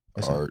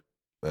 That's Art,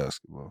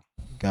 basketball.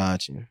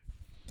 Got you.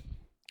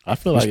 I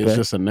feel like it's Respect.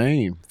 just a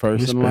name,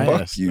 first and Respect.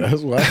 last. Fuck you.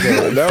 That's what I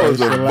feel like. That was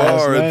First a and last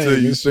bar name. until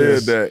you It's said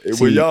just- that.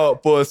 See- When y'all,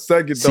 for a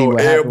second see though, what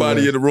happened everybody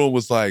was- in the room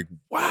was like,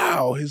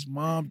 wow, his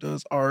mom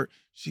does art.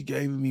 She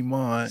gave me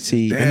mine.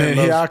 See, His And dad then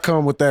here loves- I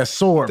come with that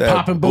sword, That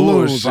popping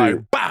balloons, bullshit.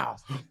 like bow,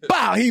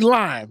 bow. He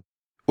lying.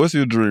 What's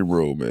your dream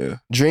role,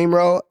 man? Dream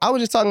role. I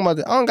was just talking about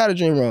that. I don't got a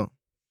dream role.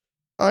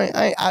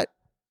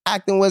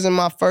 Acting wasn't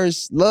my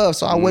first love,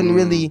 so I wouldn't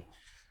really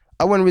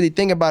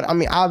think about it. I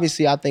mean,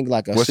 obviously, I think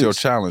like What's your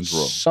challenge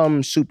role?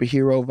 some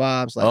superhero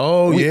vibes. Like,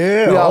 Oh we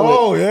yeah.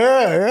 always-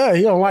 yeah.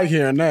 He don't like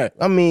hearing that.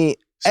 I mean,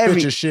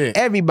 Spit your shit.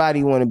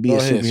 everybody want to be Go a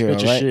ahead, superhero,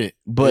 spit your right? shit.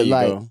 But There you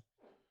like, go.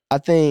 I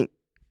think,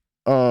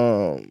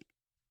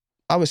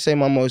 I would say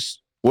my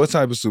most. What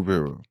type of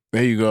superhero?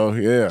 There you go.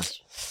 Yeah.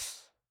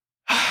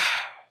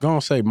 Go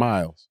on, say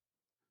Miles.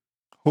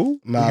 Who?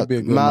 Miles, be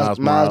a good Miles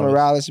Miles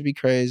Morales would be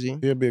crazy,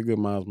 He'll be a good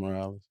Miles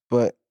Morales.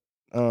 but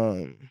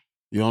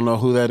You don't know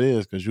who that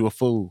is because you a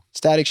fool.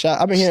 Static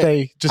Shock. I've been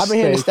hearing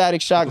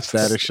Static Shock.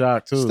 Static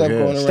Shock too. stuff Yeah.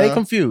 going Stay around.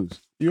 confused.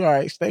 You all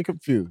right? Stay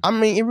confused. I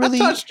mean, it really.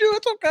 you. It's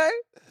okay.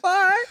 It's all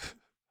right.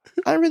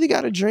 I ain't really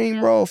got a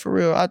dream role for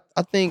real. I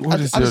think What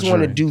I is just your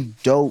want to dream? do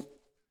dope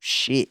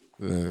shit.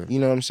 Yeah. You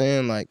know what I'm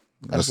saying? Like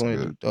I That's just want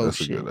to do good. dope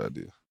That's a shit. good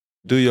idea.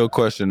 Do your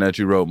question that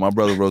you wrote. My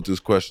brother wrote this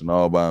question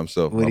all by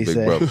himself. What'd My he big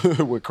say?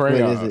 brother. With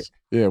crayons.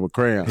 Yeah, with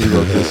crayons. He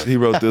wrote this. He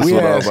wrote this we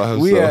one all ask, by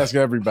himself. we ask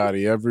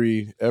everybody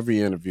every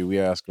interview. We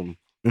ask them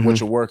Mhm. what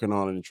you're working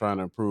on and trying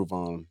to improve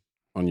on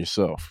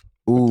yourself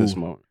Ooh, at this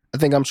moment. I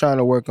think I'm trying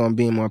to work on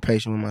being more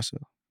patient with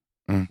myself.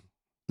 Mm.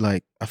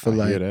 Like I feel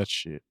I hear like that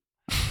shit.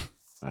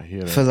 I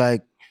hear I that. feel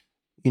like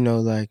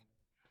like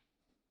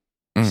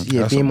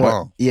yeah, that's being a more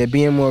bomb.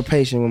 being more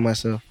patient with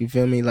myself. You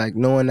feel me? Like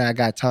knowing that I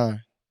got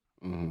time,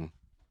 Mhm.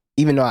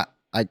 even though I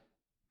I know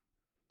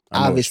what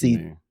you obviously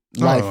mean.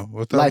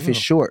 life is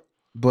short,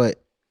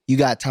 but you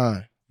got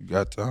time. You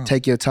got time.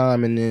 Take your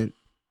time and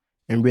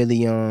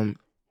really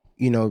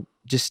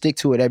just stick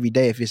to it every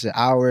day. If it's an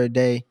hour a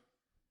day,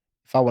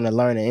 if I want to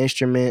learn an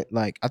instrument,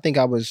 like I think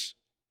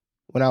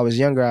when I was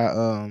younger,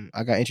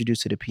 I got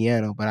introduced to the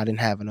piano, but I didn't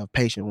have enough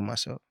patience with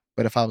myself.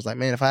 But if I was like,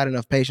 man, if I had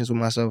enough patience with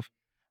myself,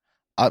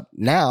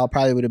 now I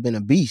probably would have been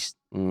a beast.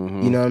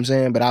 Mm-hmm. You know what I'm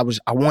saying? But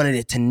I wanted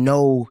it to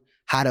know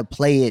how to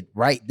play it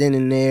right then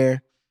and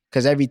there,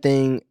 because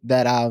everything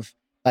that I've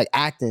like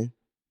acting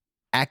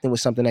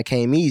was something that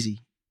came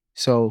easy.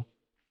 So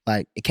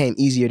like it came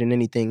easier than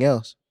anything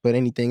else, but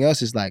anything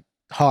else is like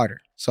harder.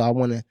 So I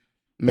want to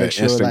make That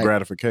sure instant like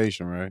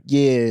gratification, right?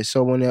 yeah.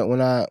 So when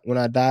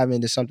I dive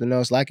into something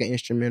else like an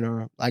instrument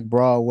or like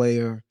Broadway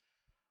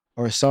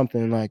or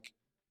something, like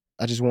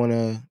I just want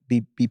to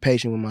be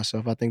patient with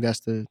myself. I think that's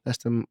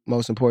the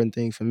most important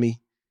thing for me,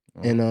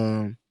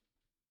 and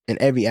in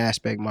every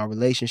aspect, my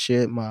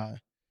relationship, my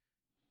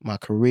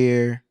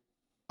career,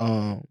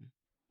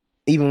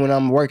 even when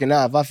I'm working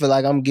out, if I feel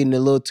like I'm getting a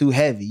little too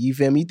heavy, you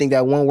feel me? You think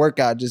that one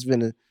workout just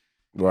been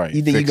Right.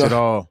 you think Fix it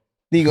all.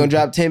 then you're gonna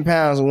drop 10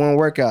 pounds in one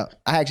workout.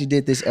 I actually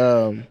did this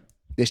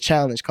this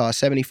challenge called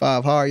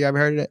 75 hard. You ever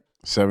heard of that?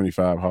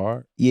 75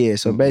 hard. Yeah.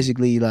 So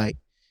basically, like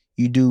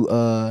you do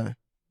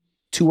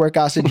 2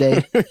 workouts a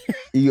day.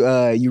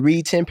 You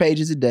read 10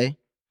 pages a day,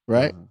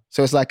 right?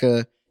 So it's like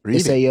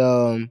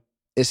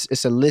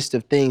it's a list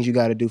of things you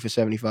got to do for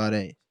 75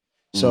 days.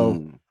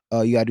 So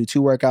you got to do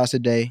 2 workouts a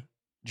day,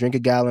 drink a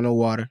gallon of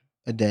water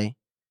a day,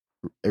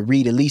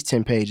 read at least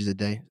 10 pages a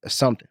day or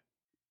something,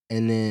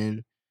 and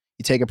then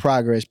you take a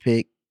progress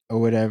pic or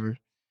whatever.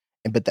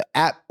 But the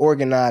app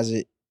organizes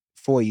it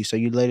for you, so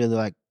you literally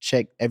like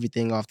check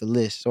everything off the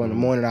list. So in the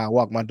morning, I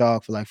walk my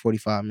dog for like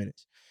 45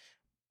 minutes.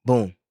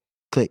 Boom,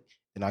 click.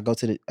 Then I go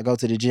to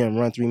the gym,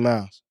 run 3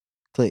 miles,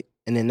 click.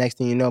 And then next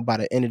thing you know, by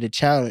the end of the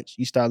challenge,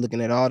 you start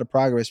looking at all the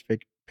progress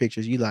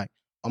pictures. You like,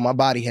 oh, my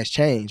body has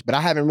changed. But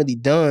I haven't really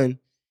done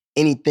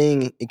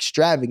anything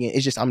extravagant.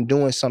 It's just I'm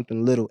doing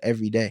something little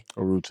every day.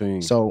 A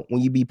routine. So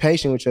when you be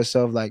patient with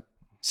yourself, like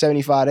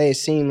 75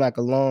 days seem like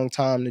a long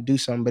time to do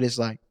something, but it's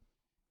like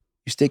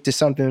you stick to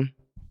something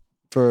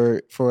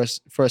for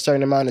a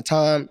certain amount of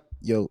time,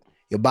 your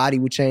body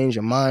will change,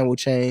 your mind will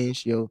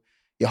change, your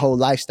whole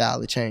lifestyle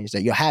will change,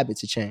 that your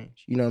habits will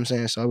change. You know what I'm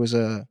saying? So it was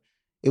a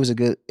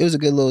good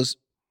little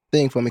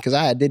thing for me, because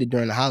I did it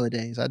during the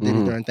holidays. I did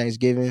it during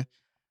Thanksgiving.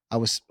 I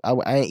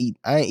ain't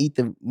eat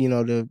the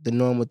the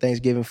normal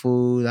Thanksgiving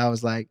food. I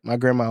was like, my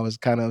grandma was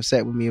kind of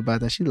upset with me about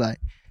that. She like,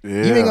 you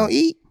ain't gonna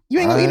eat? You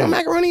ain't gonna eat no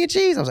macaroni and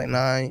cheese? I was like, nah,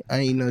 I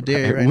ain't eat no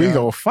dairy right now. We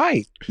gonna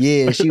fight.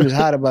 Yeah, she was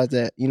hot about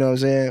that. You know what I'm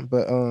saying?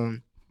 But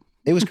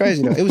it was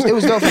crazy though. It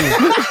was dope for me.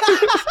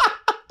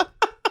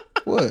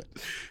 What?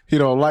 He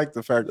don't like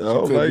the fact that I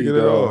don't like it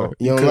at all.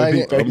 You don't like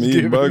it? I'm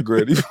eating bug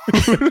ready.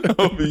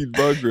 I'm eating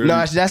bug ready.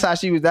 No, that's how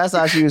she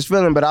was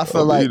feeling. But I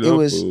feel like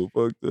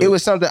it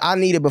was something I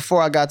needed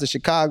before I got to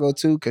Chicago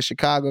too, because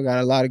Chicago got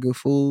a lot of good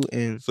food.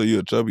 And so you're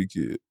a chubby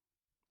kid.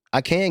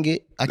 I can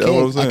get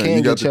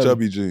You got the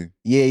chubby gene.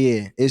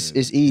 Yeah. It's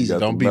easy.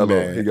 Don't be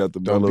mad. He got the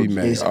Don't mellow be gene.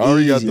 mad. It's I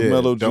already got the easy.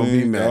 mellow Don't be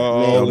gene. mad.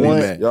 Y'all Don't be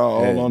mad. Y'all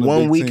all on the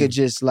One big week team. of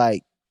just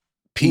like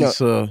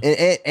Pizza.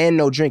 and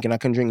no drinking. I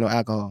couldn't drink no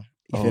alcohol.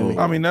 You feel me?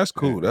 I mean, that's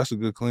cool. That's a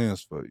good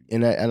cleanse for you.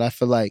 And I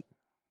feel like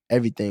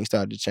everything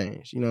started to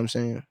change. You know what I'm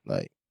saying?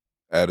 Like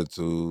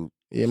Attitude.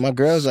 yeah, my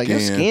girl's like, your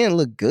skin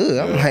look good.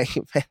 I'm like,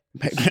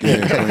 baby,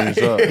 Skin cleans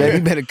up. baby,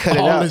 better cut it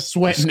All out. this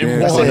sweating Skin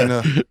and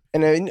water. cleaner.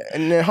 And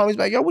then homie's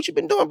like, yo, what you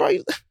been doing, bro?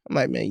 I'm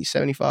like, man, you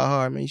 75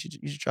 hard, man. You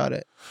should try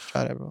that.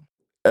 Try that, bro.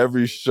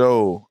 Every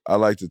show, I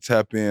like to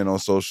tap in on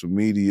social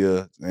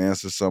media to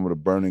answer some of the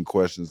burning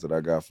questions that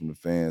I got from the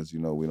fans. You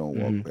know, we don't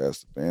walk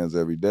past the fans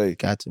every day.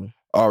 Got to.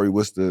 Ari,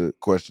 what's the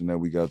question that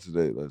we got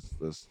today?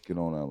 Let's get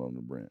on out on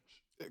the branch.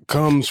 It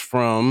comes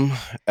from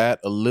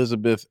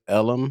 @Elizabeth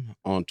Ellum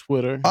on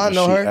Twitter. I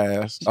know she her.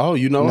 Asked, oh,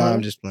 you know No, her?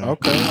 I'm just playing.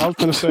 Okay, I was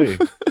gonna say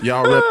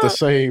y'all rep the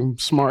same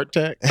smart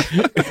tech.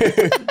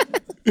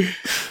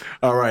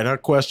 All right, her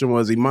question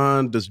was,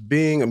 Iman, does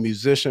being a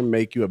musician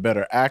make you a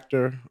better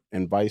actor,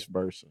 and vice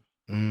versa?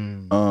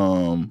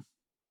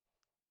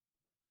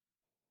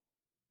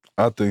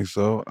 I think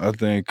so. I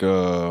think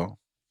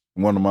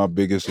one of my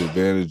biggest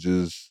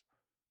advantages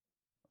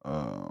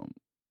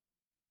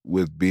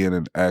with being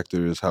an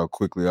actor is how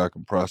quickly I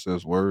can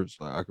process words.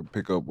 Like I can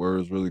pick up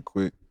words really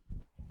quick.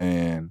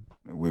 And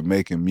with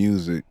making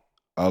music,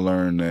 I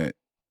learned that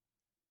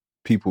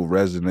people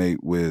resonate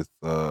with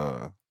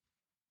how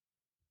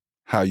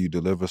you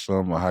deliver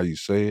something or how you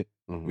say it.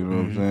 You know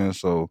what I'm saying?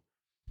 So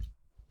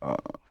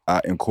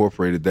I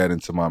incorporated that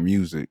into my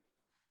music.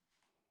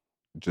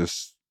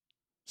 Just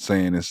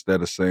saying,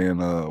 instead of saying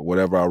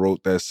whatever I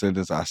wrote that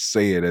sentence, I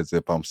say it as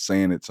if I'm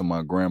saying it to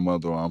my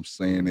grandmother, or I'm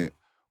saying it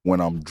when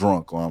I'm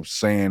drunk, or I'm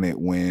saying it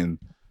when,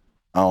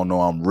 I don't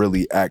know, I'm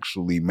really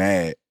actually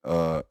mad,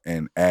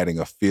 and adding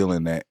a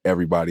feeling that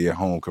everybody at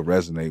home could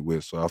resonate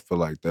with. So I feel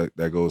like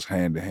that goes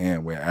hand in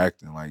hand with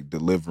acting, like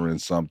delivering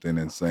something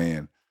and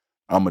saying,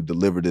 I'm going to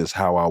deliver this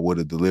how I would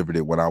have delivered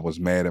it when I was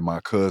mad at my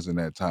cousin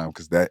that time.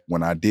 Because that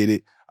when I did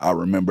it, I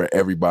remember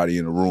everybody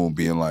in the room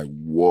being like,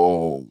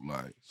 whoa.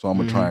 Like, so I'm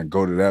going to try and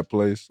go to that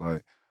place.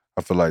 Like,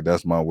 I feel like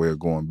that's my way of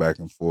going back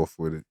and forth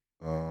with it.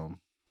 No,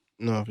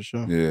 for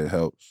sure. Yeah, it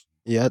helps.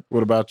 Yeah.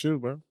 What about you,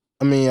 bro?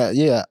 I mean,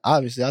 yeah,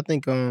 obviously. I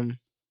think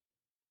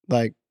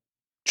like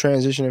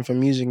transitioning from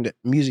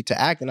music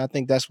to acting, I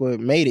think that's what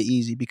made it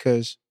easy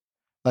because,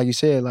 like you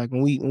said, like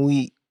when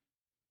we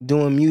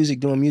doing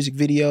music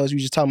videos, we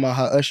just talking about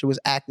how Usher was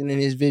acting in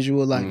his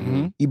visual. Like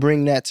you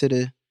bring that to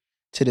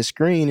the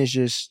screen,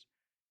 it's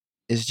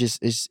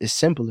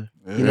simpler.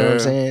 You know what I'm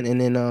saying? And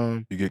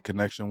then you get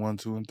connection 1,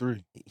 2, and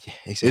 3. Yeah,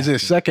 exactly. Is it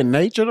second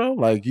nature though?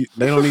 Like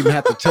they don't even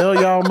have to tell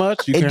y'all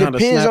much. You it can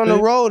depends on the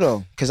in? role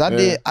though, because I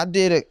did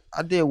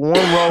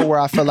one role where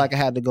I felt like I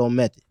had to go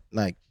method,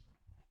 like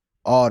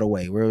all the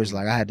way, where it was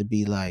like I had to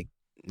be like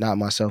not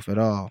myself at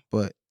all.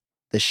 But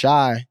the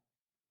Shy,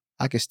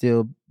 I could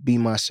still be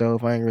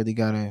myself. I ain't really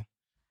gotta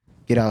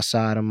get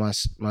outside of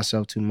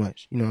myself too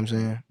much. You know what I'm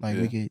saying? Like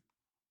we could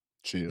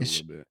chill a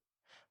little bit.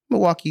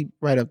 Milwaukee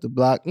right up the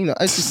block. You know,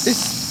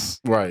 it's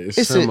right.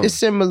 It's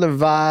similar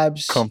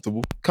vibes.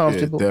 Comfortable.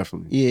 Yeah,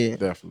 definitely. Yeah.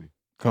 Definitely.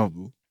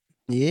 Comfortable.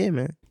 Yeah,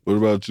 man. What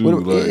about you?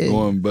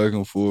 Going back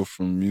and forth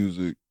from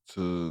music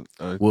to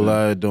acting? Well,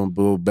 I don't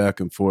go back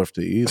and forth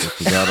to either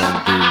because I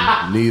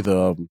don't do neither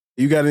of them.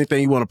 You got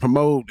anything you want to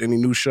promote? Any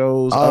new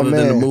shows other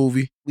than the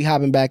movie? We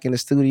hopping back in the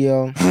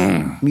studio.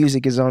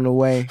 Music is on the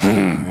way.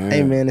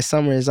 Hey, man, the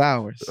summer is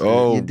ours.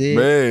 Oh,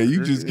 man,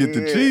 you just get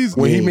the cheese.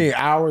 When he mean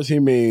ours, he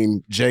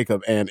mean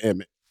Jacob and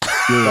Emmett.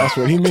 Yeah. That's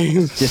what he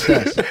means. Just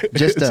us.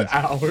 Just us.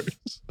 Ours.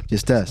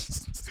 Just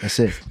us. That's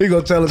it. He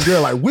gonna tell his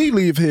girl, like, we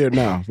leave here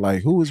now.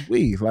 Like, who is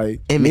we?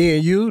 Like, Emmett. Me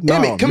and you? No,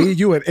 Emmett, me,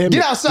 you, and Emmett.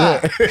 Get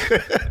outside.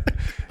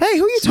 Hey,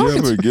 who you talking You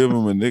ever to? give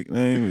him a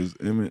nickname? Is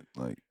Emmett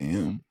like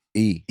M?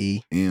 E.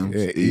 M.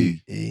 Yeah,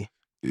 E. E.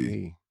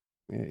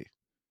 Yeah.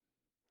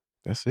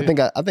 That's it.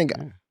 I think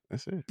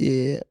that's it.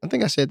 Yeah, I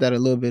think I said that a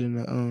little bit in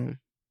the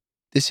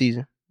this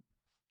season.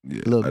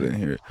 Yeah, I didn't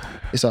hear it.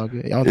 It's all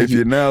good. I don't If think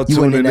you're now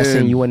you wasn't in tuning that scene.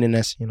 in, You wasn't in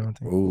that scene. I don't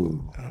think.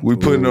 Ooh. we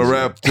putting a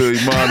rap to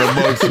Iman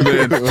amongst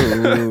men.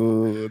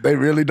 Ooh, they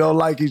really don't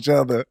like each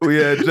other. We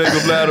had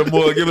Jacob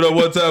Latimore. Give it up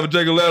one time for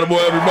Jacob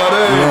Latimore, everybody.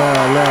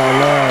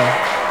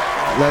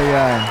 Love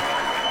y'all.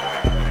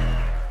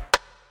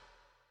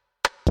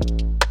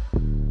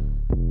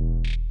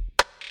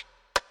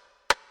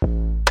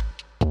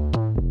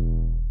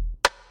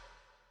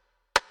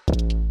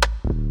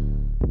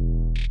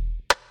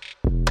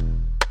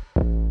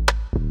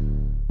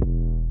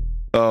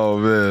 Oh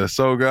man.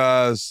 So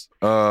guys,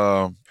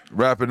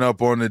 wrapping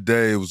up on the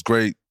day. It was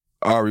great.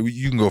 Ari,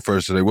 you can go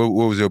first today. What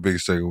was your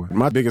biggest takeaway?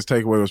 My biggest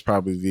takeaway was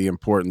probably the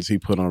importance he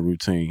put on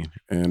routine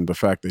and the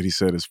fact that he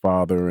said his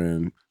father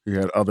and he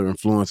had other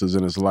influences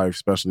in his life,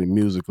 especially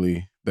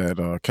musically,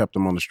 that kept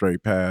him on the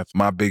straight path.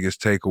 My biggest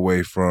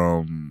takeaway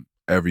from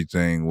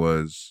everything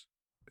was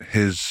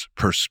his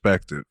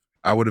perspective.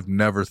 I would have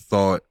never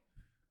thought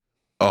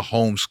a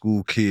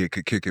homeschool kid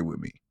could kick it with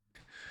me.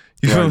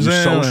 You know what I'm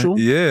saying? Social?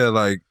 Yeah,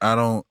 like I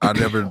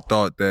never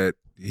thought that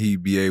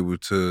he'd be able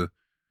to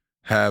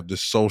have the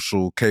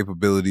social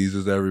capabilities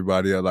as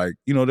everybody. Like,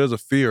 you know, there's a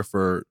fear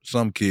for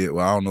some kid.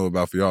 Well, I don't know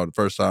about for y'all. The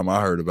first time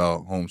I heard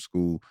about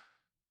homeschool,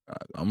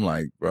 I'm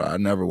like, bro, I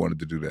never wanted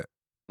to do that.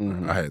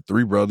 Mm-hmm. I had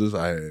 3 brothers.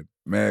 I had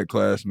mad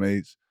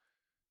classmates.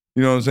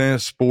 You know what I'm saying?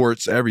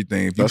 Sports,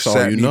 everything. If That's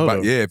all you know,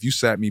 though. if you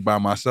sat me by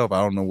myself,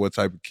 I don't know what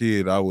type of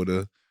kid I would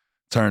have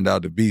turned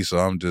out to be. So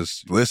I'm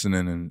just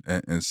listening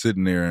and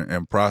sitting there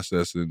and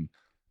processing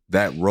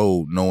that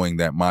road, knowing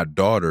that my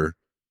daughter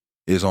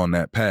is on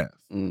that path.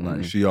 Mm-hmm.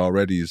 Like she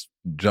already is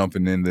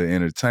jumping into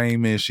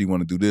entertainment. She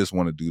want to do this,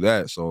 want to do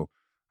that. So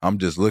I'm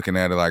just looking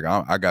at it like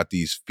I got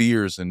these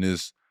fears and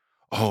this,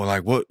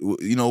 like what,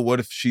 you know, what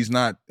if she's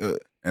not,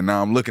 and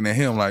now I'm looking at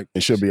him like,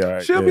 it should be all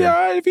right. She'll be all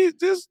right if he's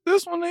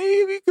this one,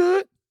 he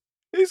good.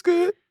 He's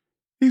good.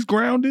 He's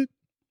grounded.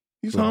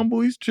 He's humble.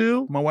 He's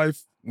chill. My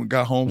wife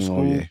got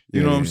homeschooled.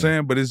 You know what I'm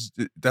saying? But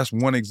that's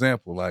one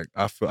example. Like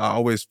I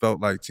always felt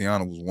like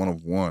Teyana was one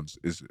of ones.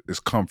 It's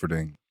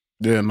comforting.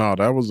 Yeah, no,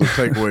 that was a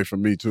takeaway for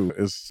me too.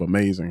 It's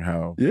amazing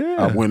how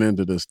I went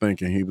into this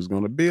thinking he was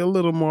going to be a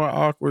little more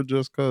awkward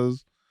just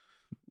because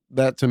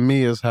that to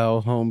me is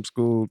how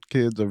homeschooled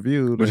kids are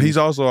viewed. But he's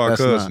also our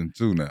cousin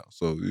too now.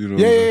 So, you know.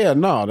 Yeah,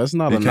 no, that's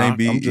not a knock.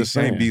 I'm just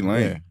saying. Can't be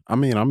lame. Yeah. I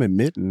mean, I'm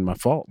admitting my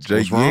faults.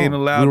 Jake, you ain't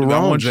allowed to.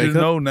 I want you to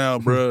know now,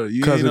 bro.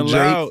 You ain't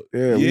allowed.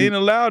 You ain't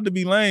allowed to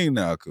be lame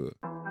now, cuz.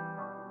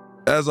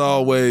 As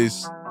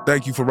always,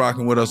 thank you for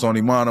rocking with us on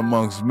Iman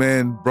Amongst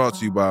Men, brought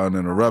to you by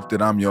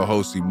Uninterrupted. I'm your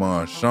host,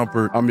 Iman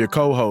Shumpert. I'm your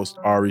co-host,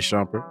 Ari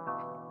Shumpert.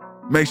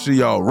 Make sure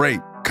y'all rate,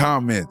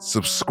 comment,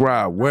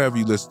 subscribe, wherever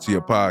you listen to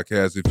your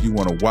podcast. If you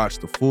want to watch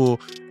the full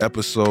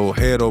episode,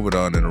 head over to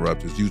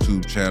Uninterrupted's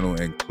YouTube channel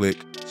and click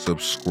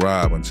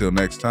subscribe. Until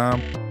next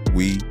time,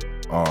 we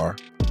are